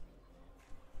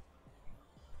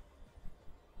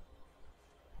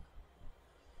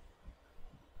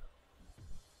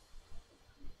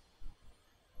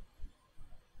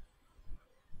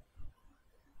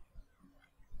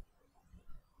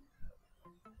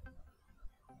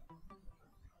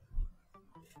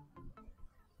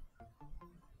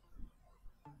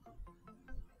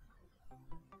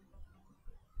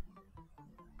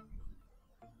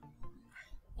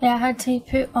 Yeah, I had to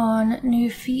put on new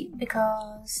feet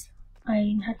because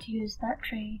I had to use that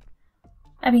tray.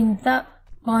 I mean, that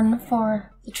one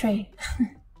for the tray.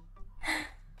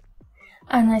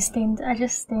 And I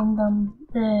just stained them,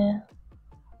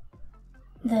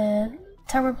 the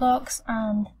tower blocks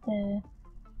and the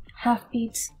half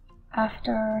beads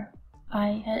after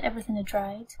everything had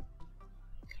dried.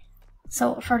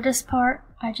 So for this part,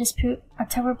 I just put a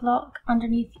tower block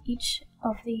underneath each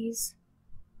of these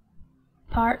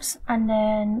parts, and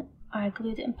then I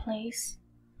glued it in place.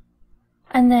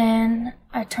 And then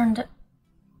I turned it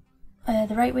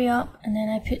the right way up, and then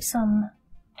I put some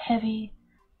heavy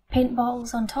paint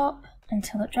bottles on top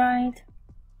until it dried.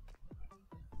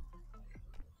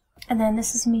 And then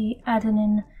this is me adding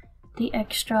in the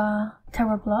extra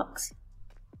tower blocks.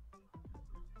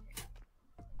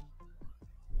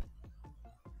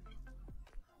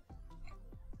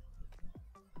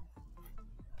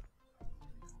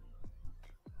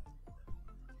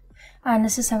 And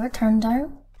this is how it turned out,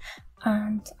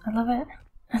 and I love it.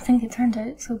 I think it turned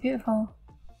out so beautiful.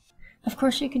 Of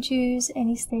course you could use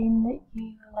any stain that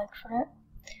you like for it,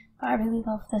 but I really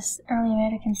love this early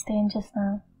American stain just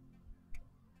now.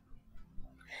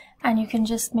 And you can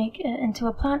just make it into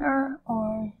a planter,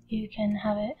 or you can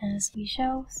have it as wee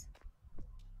shelves.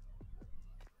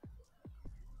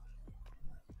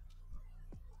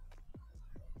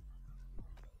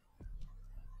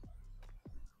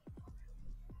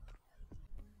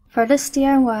 For this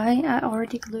DIY, I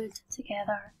already glued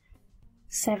together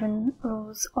 7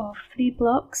 rows of 3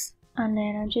 blocks, and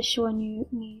then I'm just showing you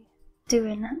me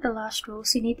doing the last row,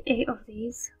 so you need 8 of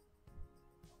these.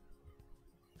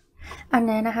 And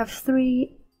then I have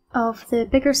 3 of the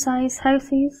bigger size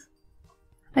houses.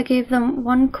 I gave them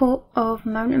 1 coat of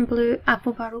Mountain Blue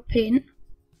apple barrel paint,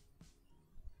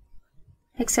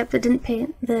 except I didn't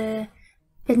paint the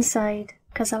inside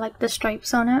because I like the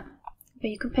stripes on it, but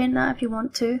you can paint that if you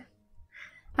want to.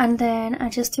 And then I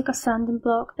just took a sanding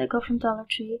block that I got from Dollar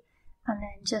Tree and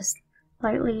then just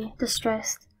lightly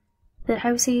distressed the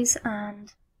houses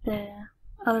and the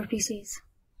other pieces.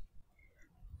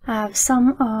 I have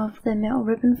some of the metal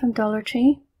ribbon from Dollar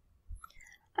Tree,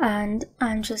 and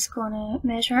I'm just going to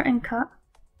measure and cut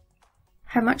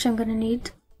how much I'm going to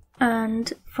need. And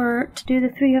to do the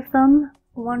 3 of them,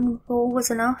 1 roll was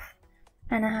enough,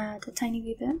 and I had a tiny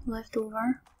wee bit left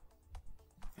over.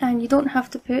 And you don't have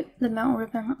to put the metal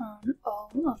ribbon on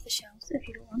all of the shelves if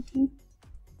you don't want to,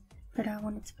 but I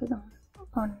wanted to put them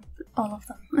on all of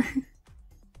them.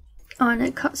 And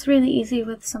it cuts really easy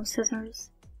with some scissors.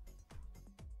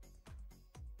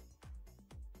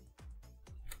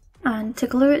 And to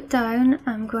glue it down,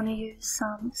 I'm going to use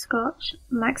some Scotch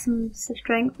Maximum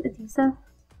Strength adhesive,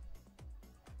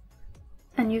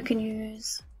 and you can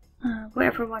use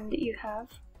whatever one that you have.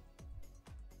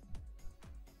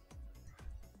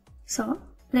 So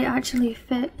they actually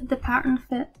fit, the pattern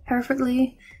fit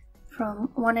perfectly from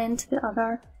one end to the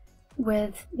other,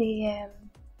 with the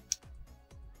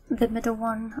middle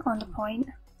one on the point.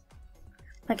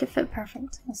 Like, it fit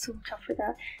perfect. I'm so chuffed with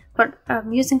that. But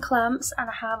I'm using clamps and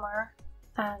a hammer,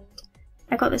 and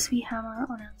I got this wee hammer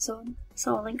on Amazon,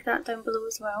 so I'll link that down below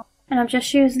as well. And I'm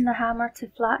just using the hammer to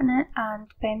flatten it and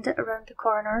bend it around the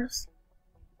corners.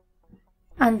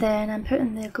 And then I'm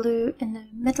putting the glue in the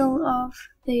middle of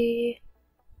the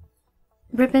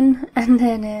ribbon, and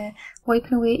then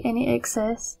wiping away any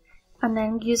excess, and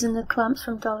then using the clamps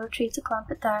from Dollar Tree to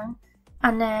clamp it down.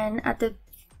 And then at the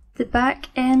back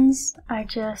ends, I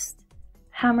just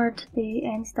hammered the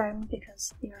ends down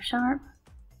because they are sharp.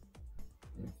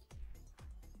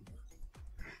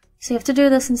 So you have to do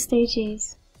this in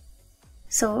stages.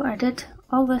 So I did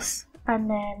all this and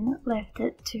then left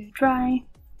it to dry,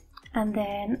 and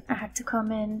then I had to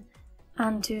come in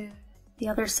and do the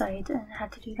other side, and I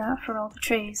had to do that for all the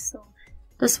trays. So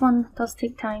this one does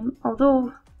take time,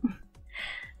 although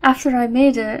after I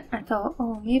made it I thought,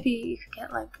 oh, maybe you could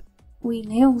get like wee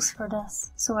nails for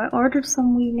this. So I ordered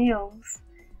some wee nails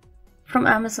from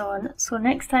Amazon, so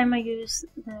next time I use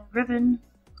the ribbon,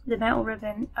 the metal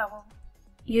ribbon, I will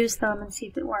use them and see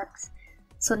if it works.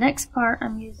 So next part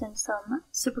I'm using some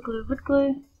super glue wood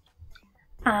glue,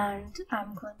 and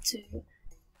I'm going to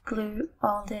glue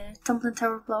all the tumbling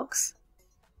tower blocks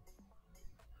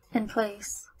in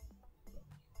place.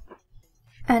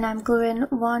 And I'm gluing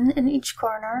 1 in each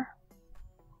corner.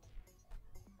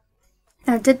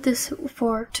 I did this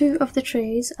for 2 of the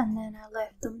trays, and then I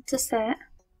left them to set.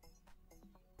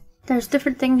 There's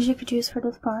different things you could use for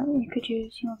this part. You could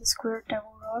use, you know, the square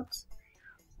dowel rods,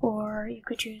 or you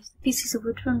could use pieces of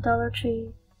wood from Dollar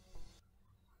Tree,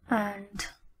 and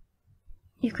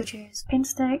you could use paint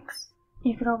sticks.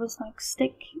 You could always like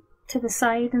stick to the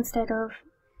side instead of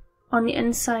on the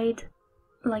inside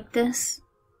like this.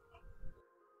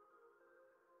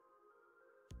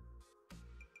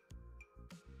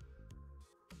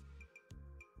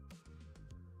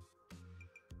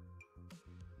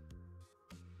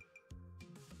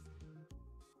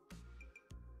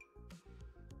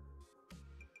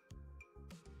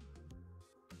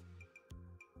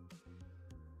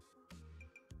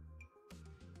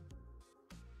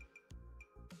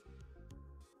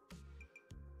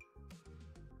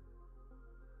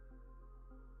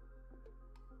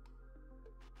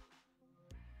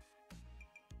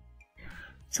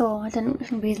 So I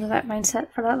didn't really let mine sit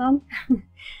for that long.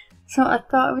 So I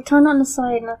thought I would turn it on the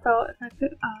side, and I thought if I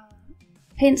put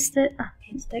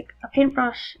a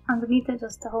paintbrush underneath it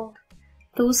just to hold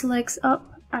those legs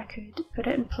up, I could put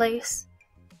it in place.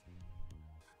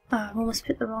 I almost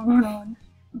put the wrong one on,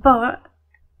 but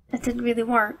it didn't really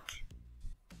work.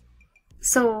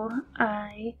 So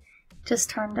I just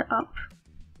turned it up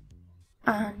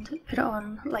and put it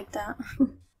on like that.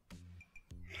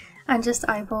 And just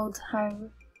eyeballed how,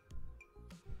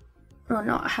 well,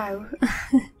 not how,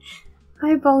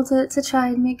 eyeballed it to try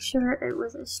and make sure it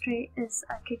was as straight as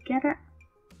I could get it.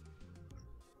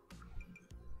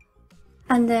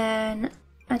 And then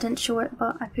I didn't show it,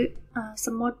 but I put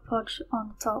some Mod Podge on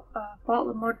the top, a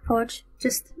bottle of Mod Podge,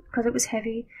 just because it was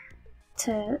heavy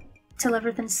till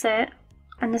everything set.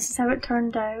 And this is how it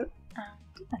turned out,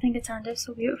 and I think it turned out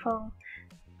so beautiful.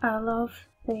 I love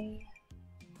the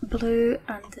blue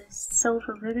and the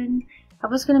silver ribbon. I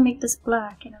was going to make this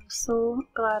black, and I'm so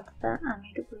glad that I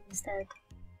made it blue instead.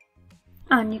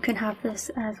 And you can have this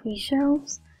as wee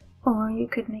shelves, or you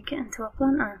could make it into a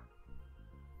planter.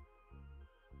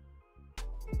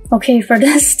 Okay, for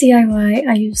this DIY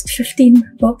I used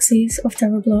 15 boxes of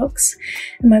tower blocks,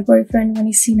 and my boyfriend, when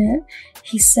he seen it,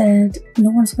 he said, "No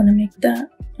one's gonna make that."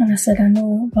 And I said, "I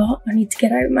know, but I need to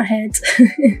get out of my head."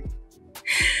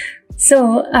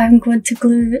 So I'm going to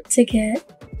glue it to get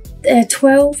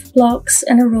 12 blocks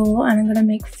in a row, and I'm going to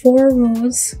make 4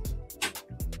 rows,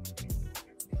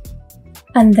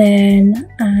 and then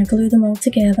glue them all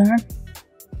together.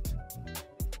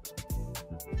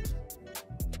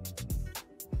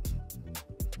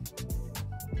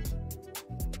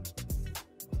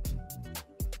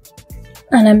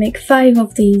 And I make 5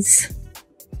 of these.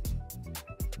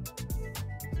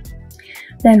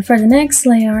 Then for the next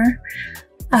layer,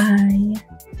 I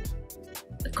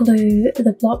glue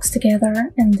the blocks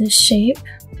together in this shape.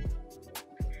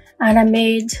 And I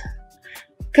made,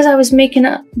 because I was making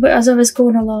it, but as I was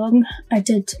going along, I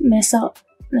did mess up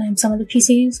some of the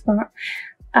pieces, but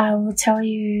I will tell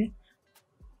you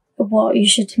what you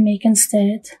should make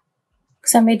instead.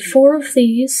 Because I made 4 of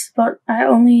these, but I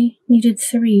only needed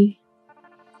 3.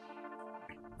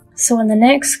 So in the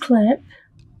next clip,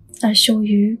 I show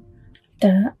you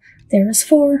that there is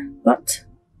 4, but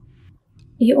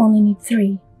you only need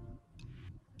 3.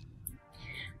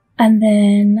 And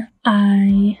then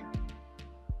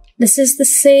this is the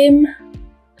same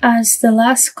as the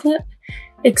last clip,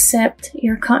 except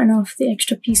you're cutting off the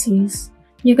extra pieces.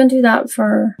 You can do that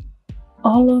for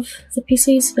all of the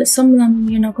pieces, but some of them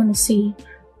you're not going to see.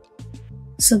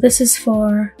 So this is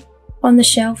for on the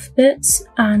shelf bits,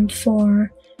 and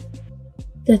for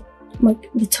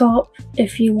the top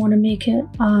if you want to make it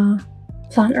a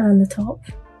planter on the top.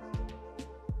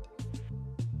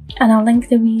 And I'll link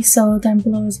the wee saw down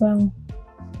below as well.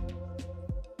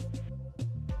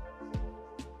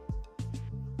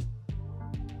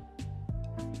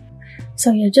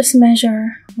 So yeah, just measure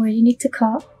where you need to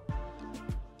cut.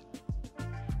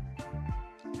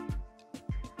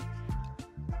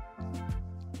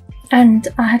 And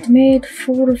I had made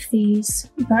 4 of these,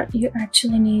 but you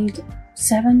actually need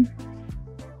 7.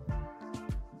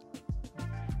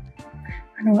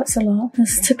 I know it's a lot.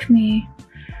 This took me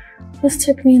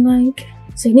like,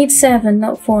 so you need 7,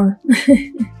 not 4.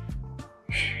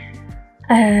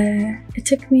 It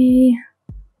took me,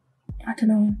 I don't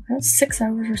know, about 6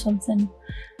 hours or something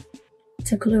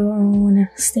to glue it on and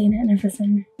stain it and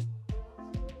everything.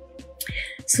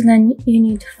 So then you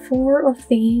need 4 of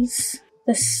these.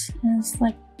 This is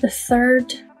like the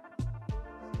third,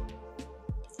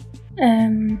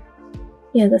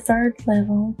 the third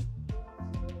level.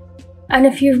 And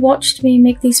if you've watched me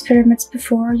make these pyramids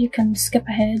before, you can skip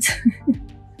ahead,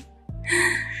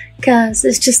 because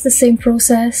it's just the same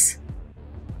process.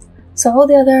 So all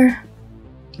the other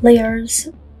layers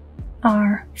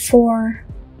are 4,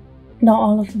 not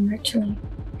all of them actually,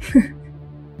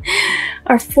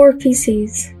 are 4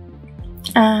 pieces.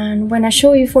 And when I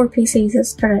show you 4 pieces,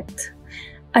 it's correct.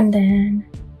 And then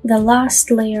the last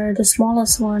layer, the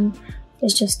smallest one,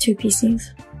 is just 2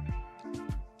 pieces.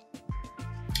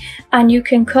 and you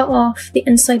can cut off the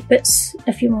inside bits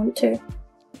if you want to.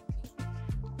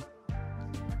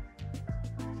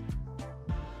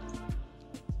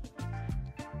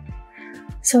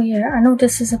 So yeah, I know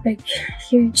this is a big,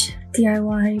 huge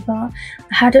DIY, but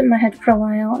I had it in my head for a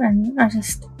while and I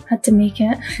just had to make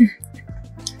it.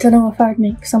 Don't know if I'd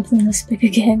make something this big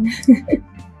again.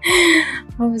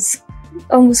 I was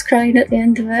almost crying at the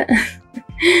end of it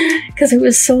because it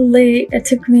was so late. It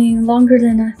took me longer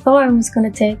than I thought I was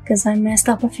going to take because I messed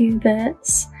up a few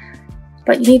bits.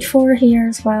 But you need 4 here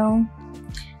as well.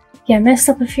 Yeah, messed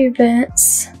up a few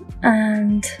bits,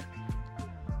 and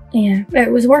yeah,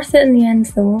 it was worth it in the end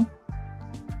though.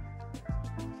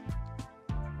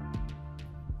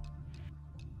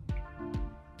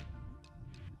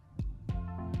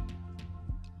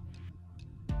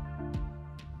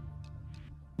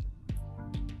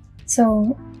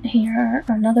 So here are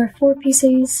another 4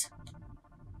 pieces,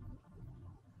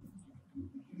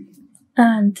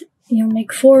 and you'll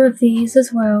make 4 of these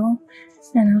as well,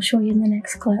 and I'll show you in the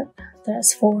next clip.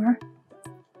 That's 4.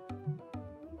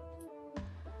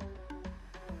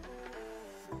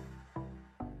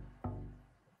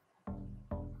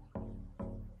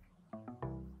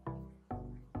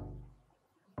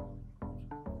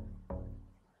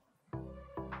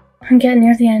 I'm getting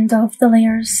near the end of the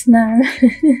layers now.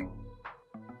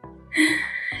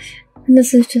 And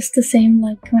this is just the same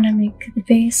like when I make the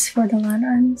base for the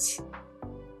lanterns.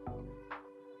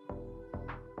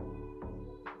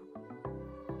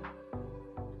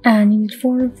 And you need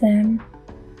 4 of them.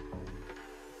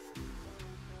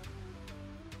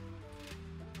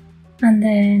 And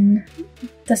then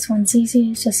this one's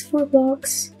easy, it's just 4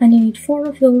 blocks, and you need 4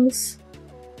 of those.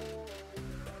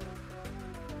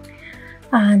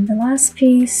 And the last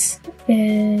piece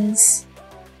is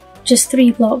just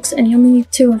 3 blocks, and you only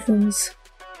need 2 of those.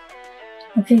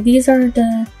 Okay,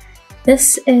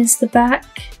 this is the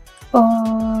back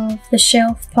of the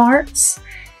shelf parts,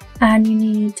 and you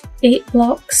need 8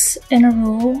 blocks in a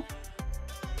row.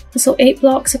 So 8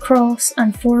 blocks across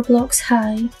and 4 blocks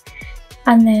high,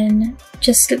 and then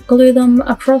just glue them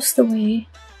across the way,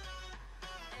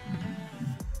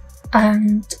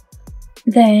 and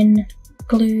then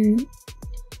glue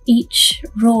each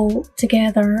row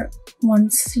together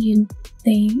once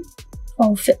they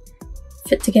all fit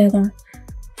together,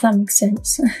 if that makes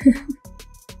sense.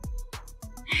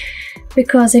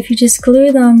 Because if you just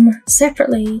glue them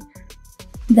separately,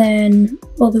 then,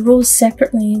 well, the rows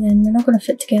separately, then they're not going to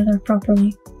fit together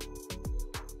properly.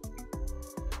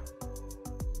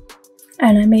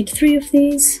 And I made 3 of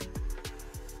these.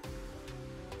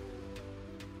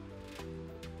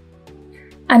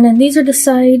 And then these are the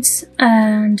sides,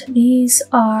 and these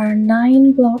are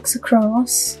 9 blocks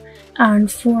across and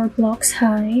 4 blocks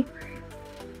high.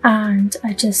 And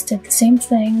I just did the same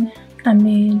thing. I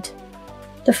made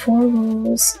the 4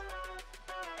 rows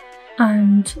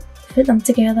and fit them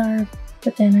together,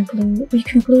 but then you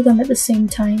can glue them at the same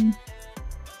time.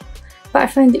 But I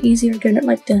find it easier doing it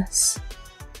like this.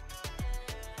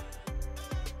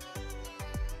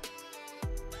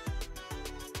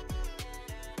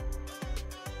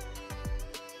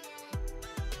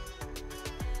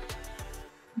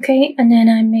 Okay, and then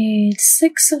I made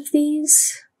 6 of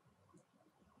these.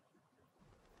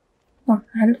 Oh,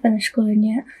 I hadn't finished gluing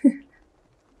yet.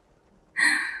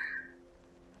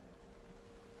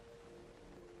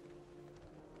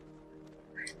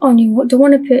 Oh, and you don't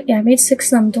want to put, yeah, I made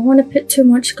 6 of them. Don't want to put too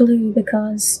much glue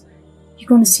because you're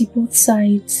going to see both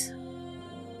sides.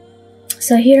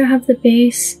 So here I have the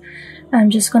base. I'm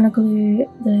just going to glue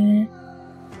the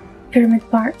pyramid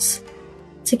parts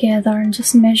together and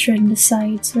just measuring the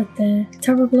sides with the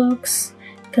tower blocks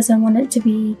because I want it to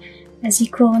be as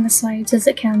equal on the sides as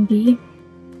it can be.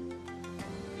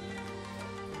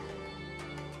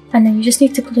 And then you just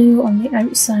need to glue on the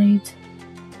outside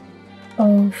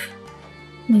of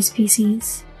these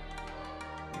pieces.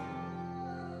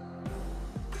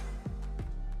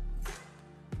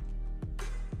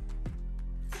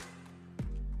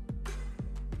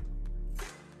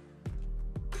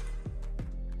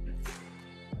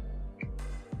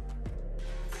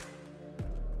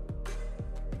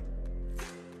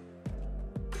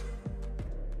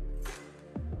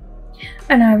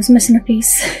 And I was missing a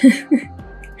piece,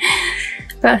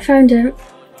 but I found it.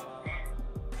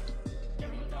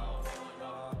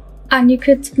 And you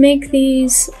could make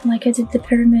these like I did the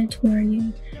pyramid where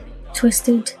you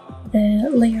twisted the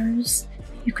layers.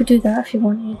 You could do that if you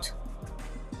wanted.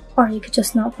 Or you could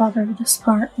just not bother with this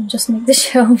part and just make the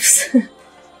shelves.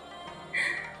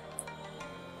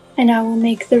 And I will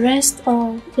make the rest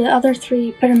of the other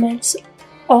 3 pyramids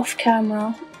off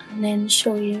camera and then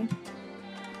show you.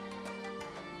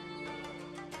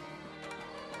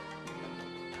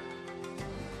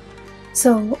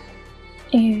 So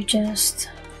you just,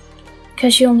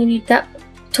 because you only need that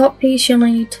top piece, you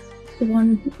only need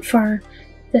one for,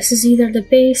 this is either the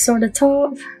base or the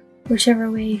top, whichever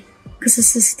way, because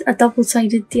this is a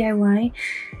double-sided DIY.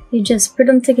 You just put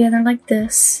them together like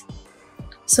this.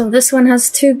 So this one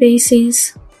has 2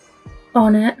 bases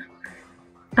on it,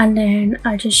 and then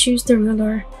I just used the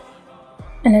ruler,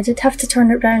 and I did have to turn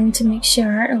it around to make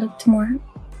sure it looked more,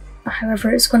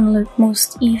 however it's going to look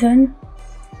most even.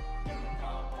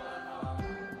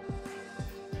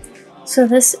 So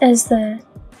this is the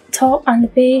top and the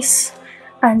base,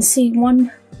 and see,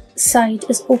 one side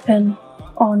is open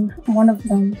on one of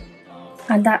them,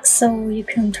 and that's so you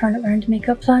can turn it around to make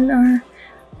a planter,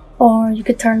 or you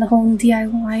could turn the whole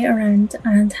DIY around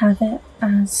and have it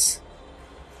as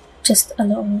just a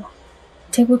little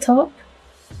tabletop.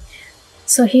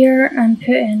 So here I'm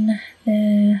putting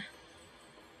the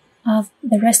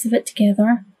rest of it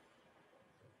together,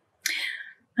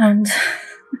 and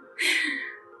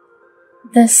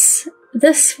this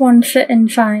one fit in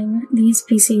fine, these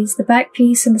pieces, the back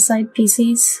piece and the side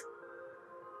pieces.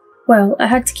 Well, I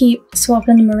had to keep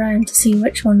swapping them around to see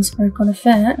which ones were going to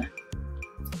fit,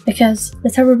 because the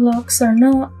tower blocks are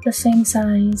not the same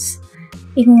size.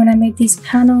 Even when I made these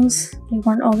panels, they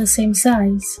weren't all the same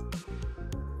size.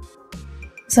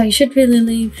 So you should really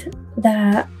leave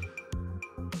that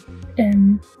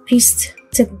piece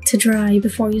to dry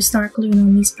before you start gluing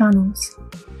on these panels.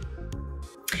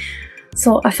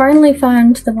 So I finally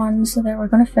found the ones that were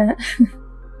going to fit.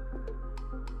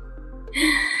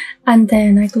 And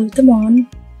then I glued them on.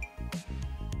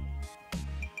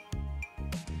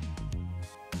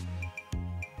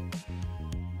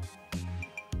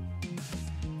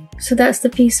 So that's the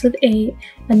piece with 8,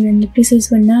 and then the pieces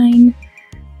with 9,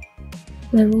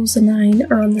 the rows of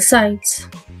 9 are on the sides.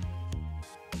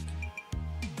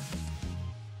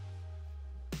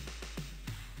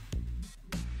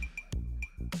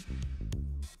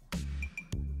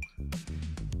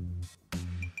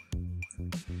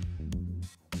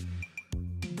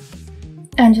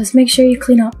 And just make sure you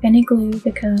clean up any glue,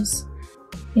 because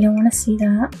you don't want to see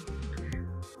that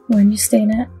when you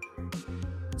stain it.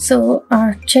 So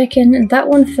checking, and that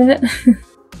one fit.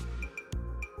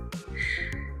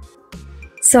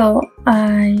 So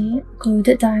I glued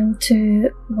it down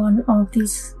to one of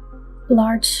these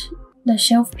the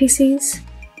shelf pieces.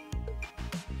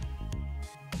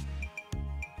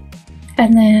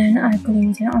 And then I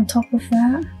glued it on top of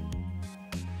that.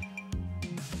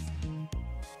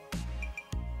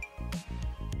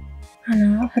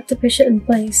 And I'll have to push it in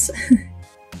place.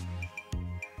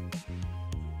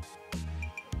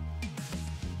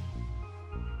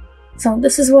 So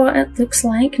this is what it looks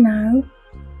like now.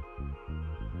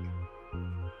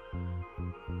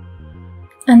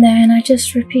 And then I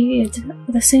just repeated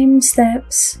the same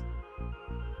steps.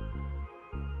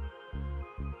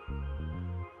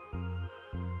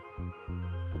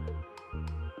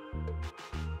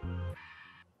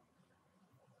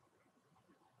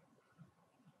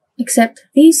 Except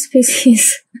these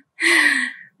pieces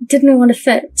didn't want to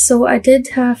fit, so I did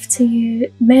have to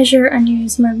measure and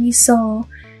use my wee saw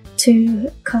to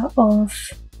cut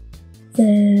off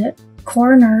the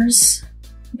corners,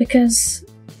 because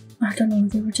I don't know,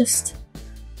 they were just,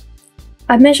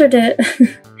 I measured it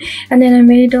and then I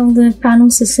made all the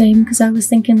panels the same because I was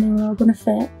thinking they were all gonna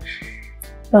fit,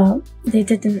 but they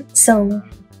didn't. So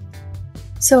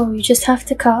you just have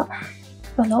to cut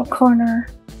a little corner,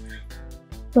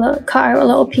 cut out a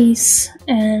little piece,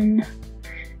 and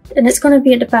it's going to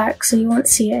be at the back, so you won't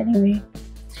see it anyway.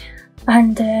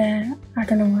 And I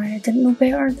don't know why I didn't know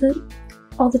better that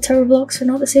all the tower blocks are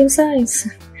not the same size.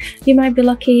 You might be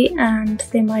lucky and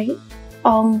they might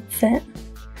all fit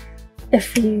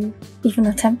if you even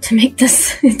attempt to make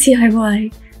this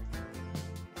DIY.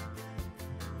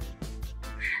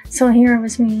 So here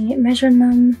was me measuring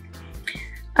them,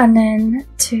 and then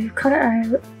to cut it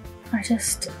out, I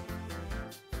just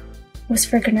was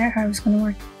figuring out how I was going to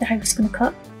work, how I was going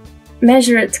to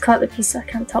measure it to cut the piece I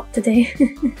can't talk today.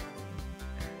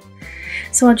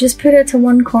 So I'll just put it to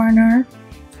one corner,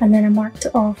 and then I marked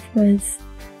it off with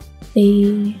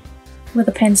a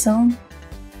pencil,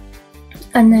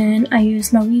 and then I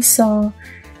used my wee saw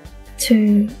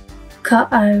to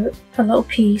cut out a little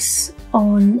piece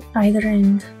on either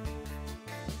end.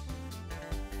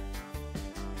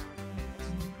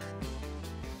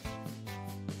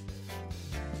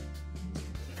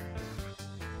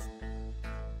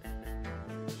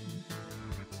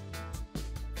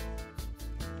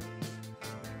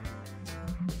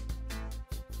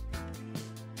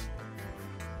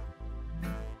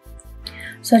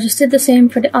 So I just did the same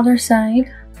for the other side.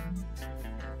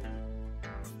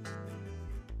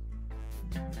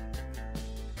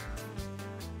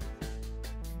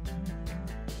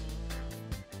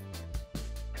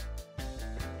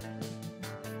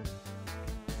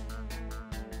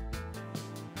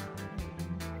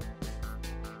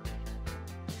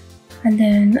 and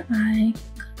then I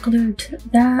glued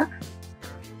that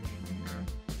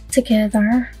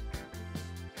together.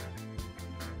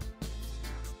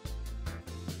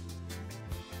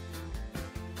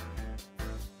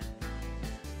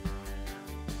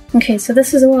 Okay, so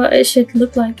this is what it should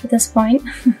look like at this point.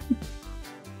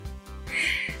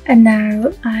 And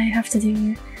now I have to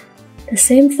do the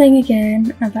same thing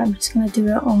again, but I'm just going to do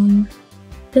it on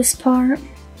this part.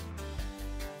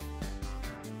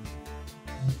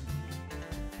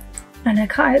 And I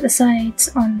cut out the sides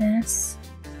on this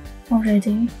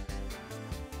already.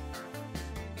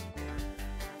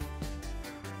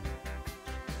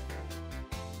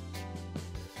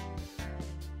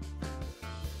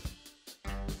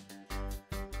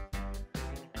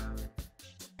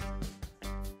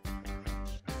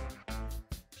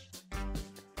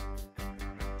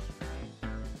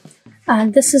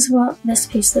 And this is what this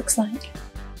piece looks like.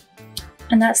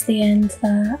 And that's the end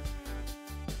that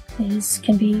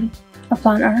can be a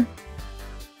planter.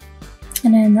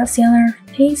 And then that's the other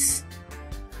piece.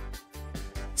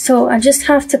 So I just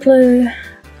have to glue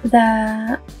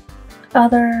the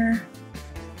other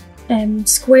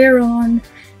square on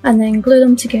and then glue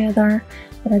them together,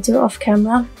 but I do it off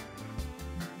camera.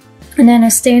 And then I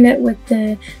stain it with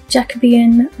the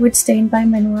Jacobean wood stain by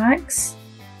Minwax.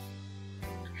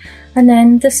 And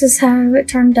then this is how it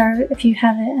turned out if you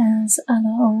have it as a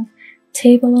little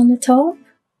table on the top.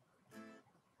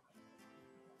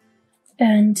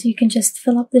 And you can just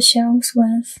fill up the shelves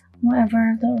with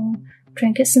whatever little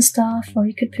trinkets and stuff, or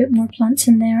you could put more plants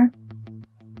in there.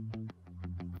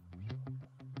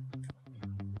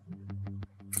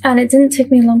 And it didn't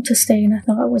take me long to stain. I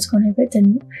thought it was going to, but it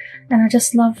didn't. And I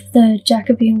just love the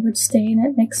Jacobean wood stain.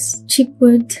 It makes cheap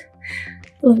wood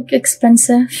look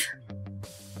expensive.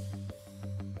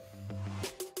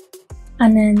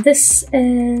 And then this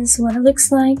is what it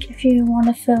looks like if you want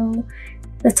to fill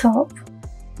the top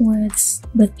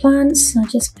with plants. I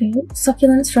just put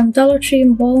succulents from Dollar Tree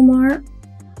and Walmart.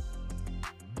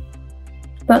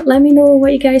 But let me know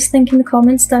what you guys think in the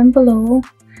comments down below.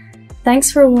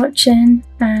 Thanks for watching,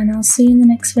 and I'll see you in the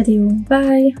next video.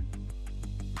 Bye!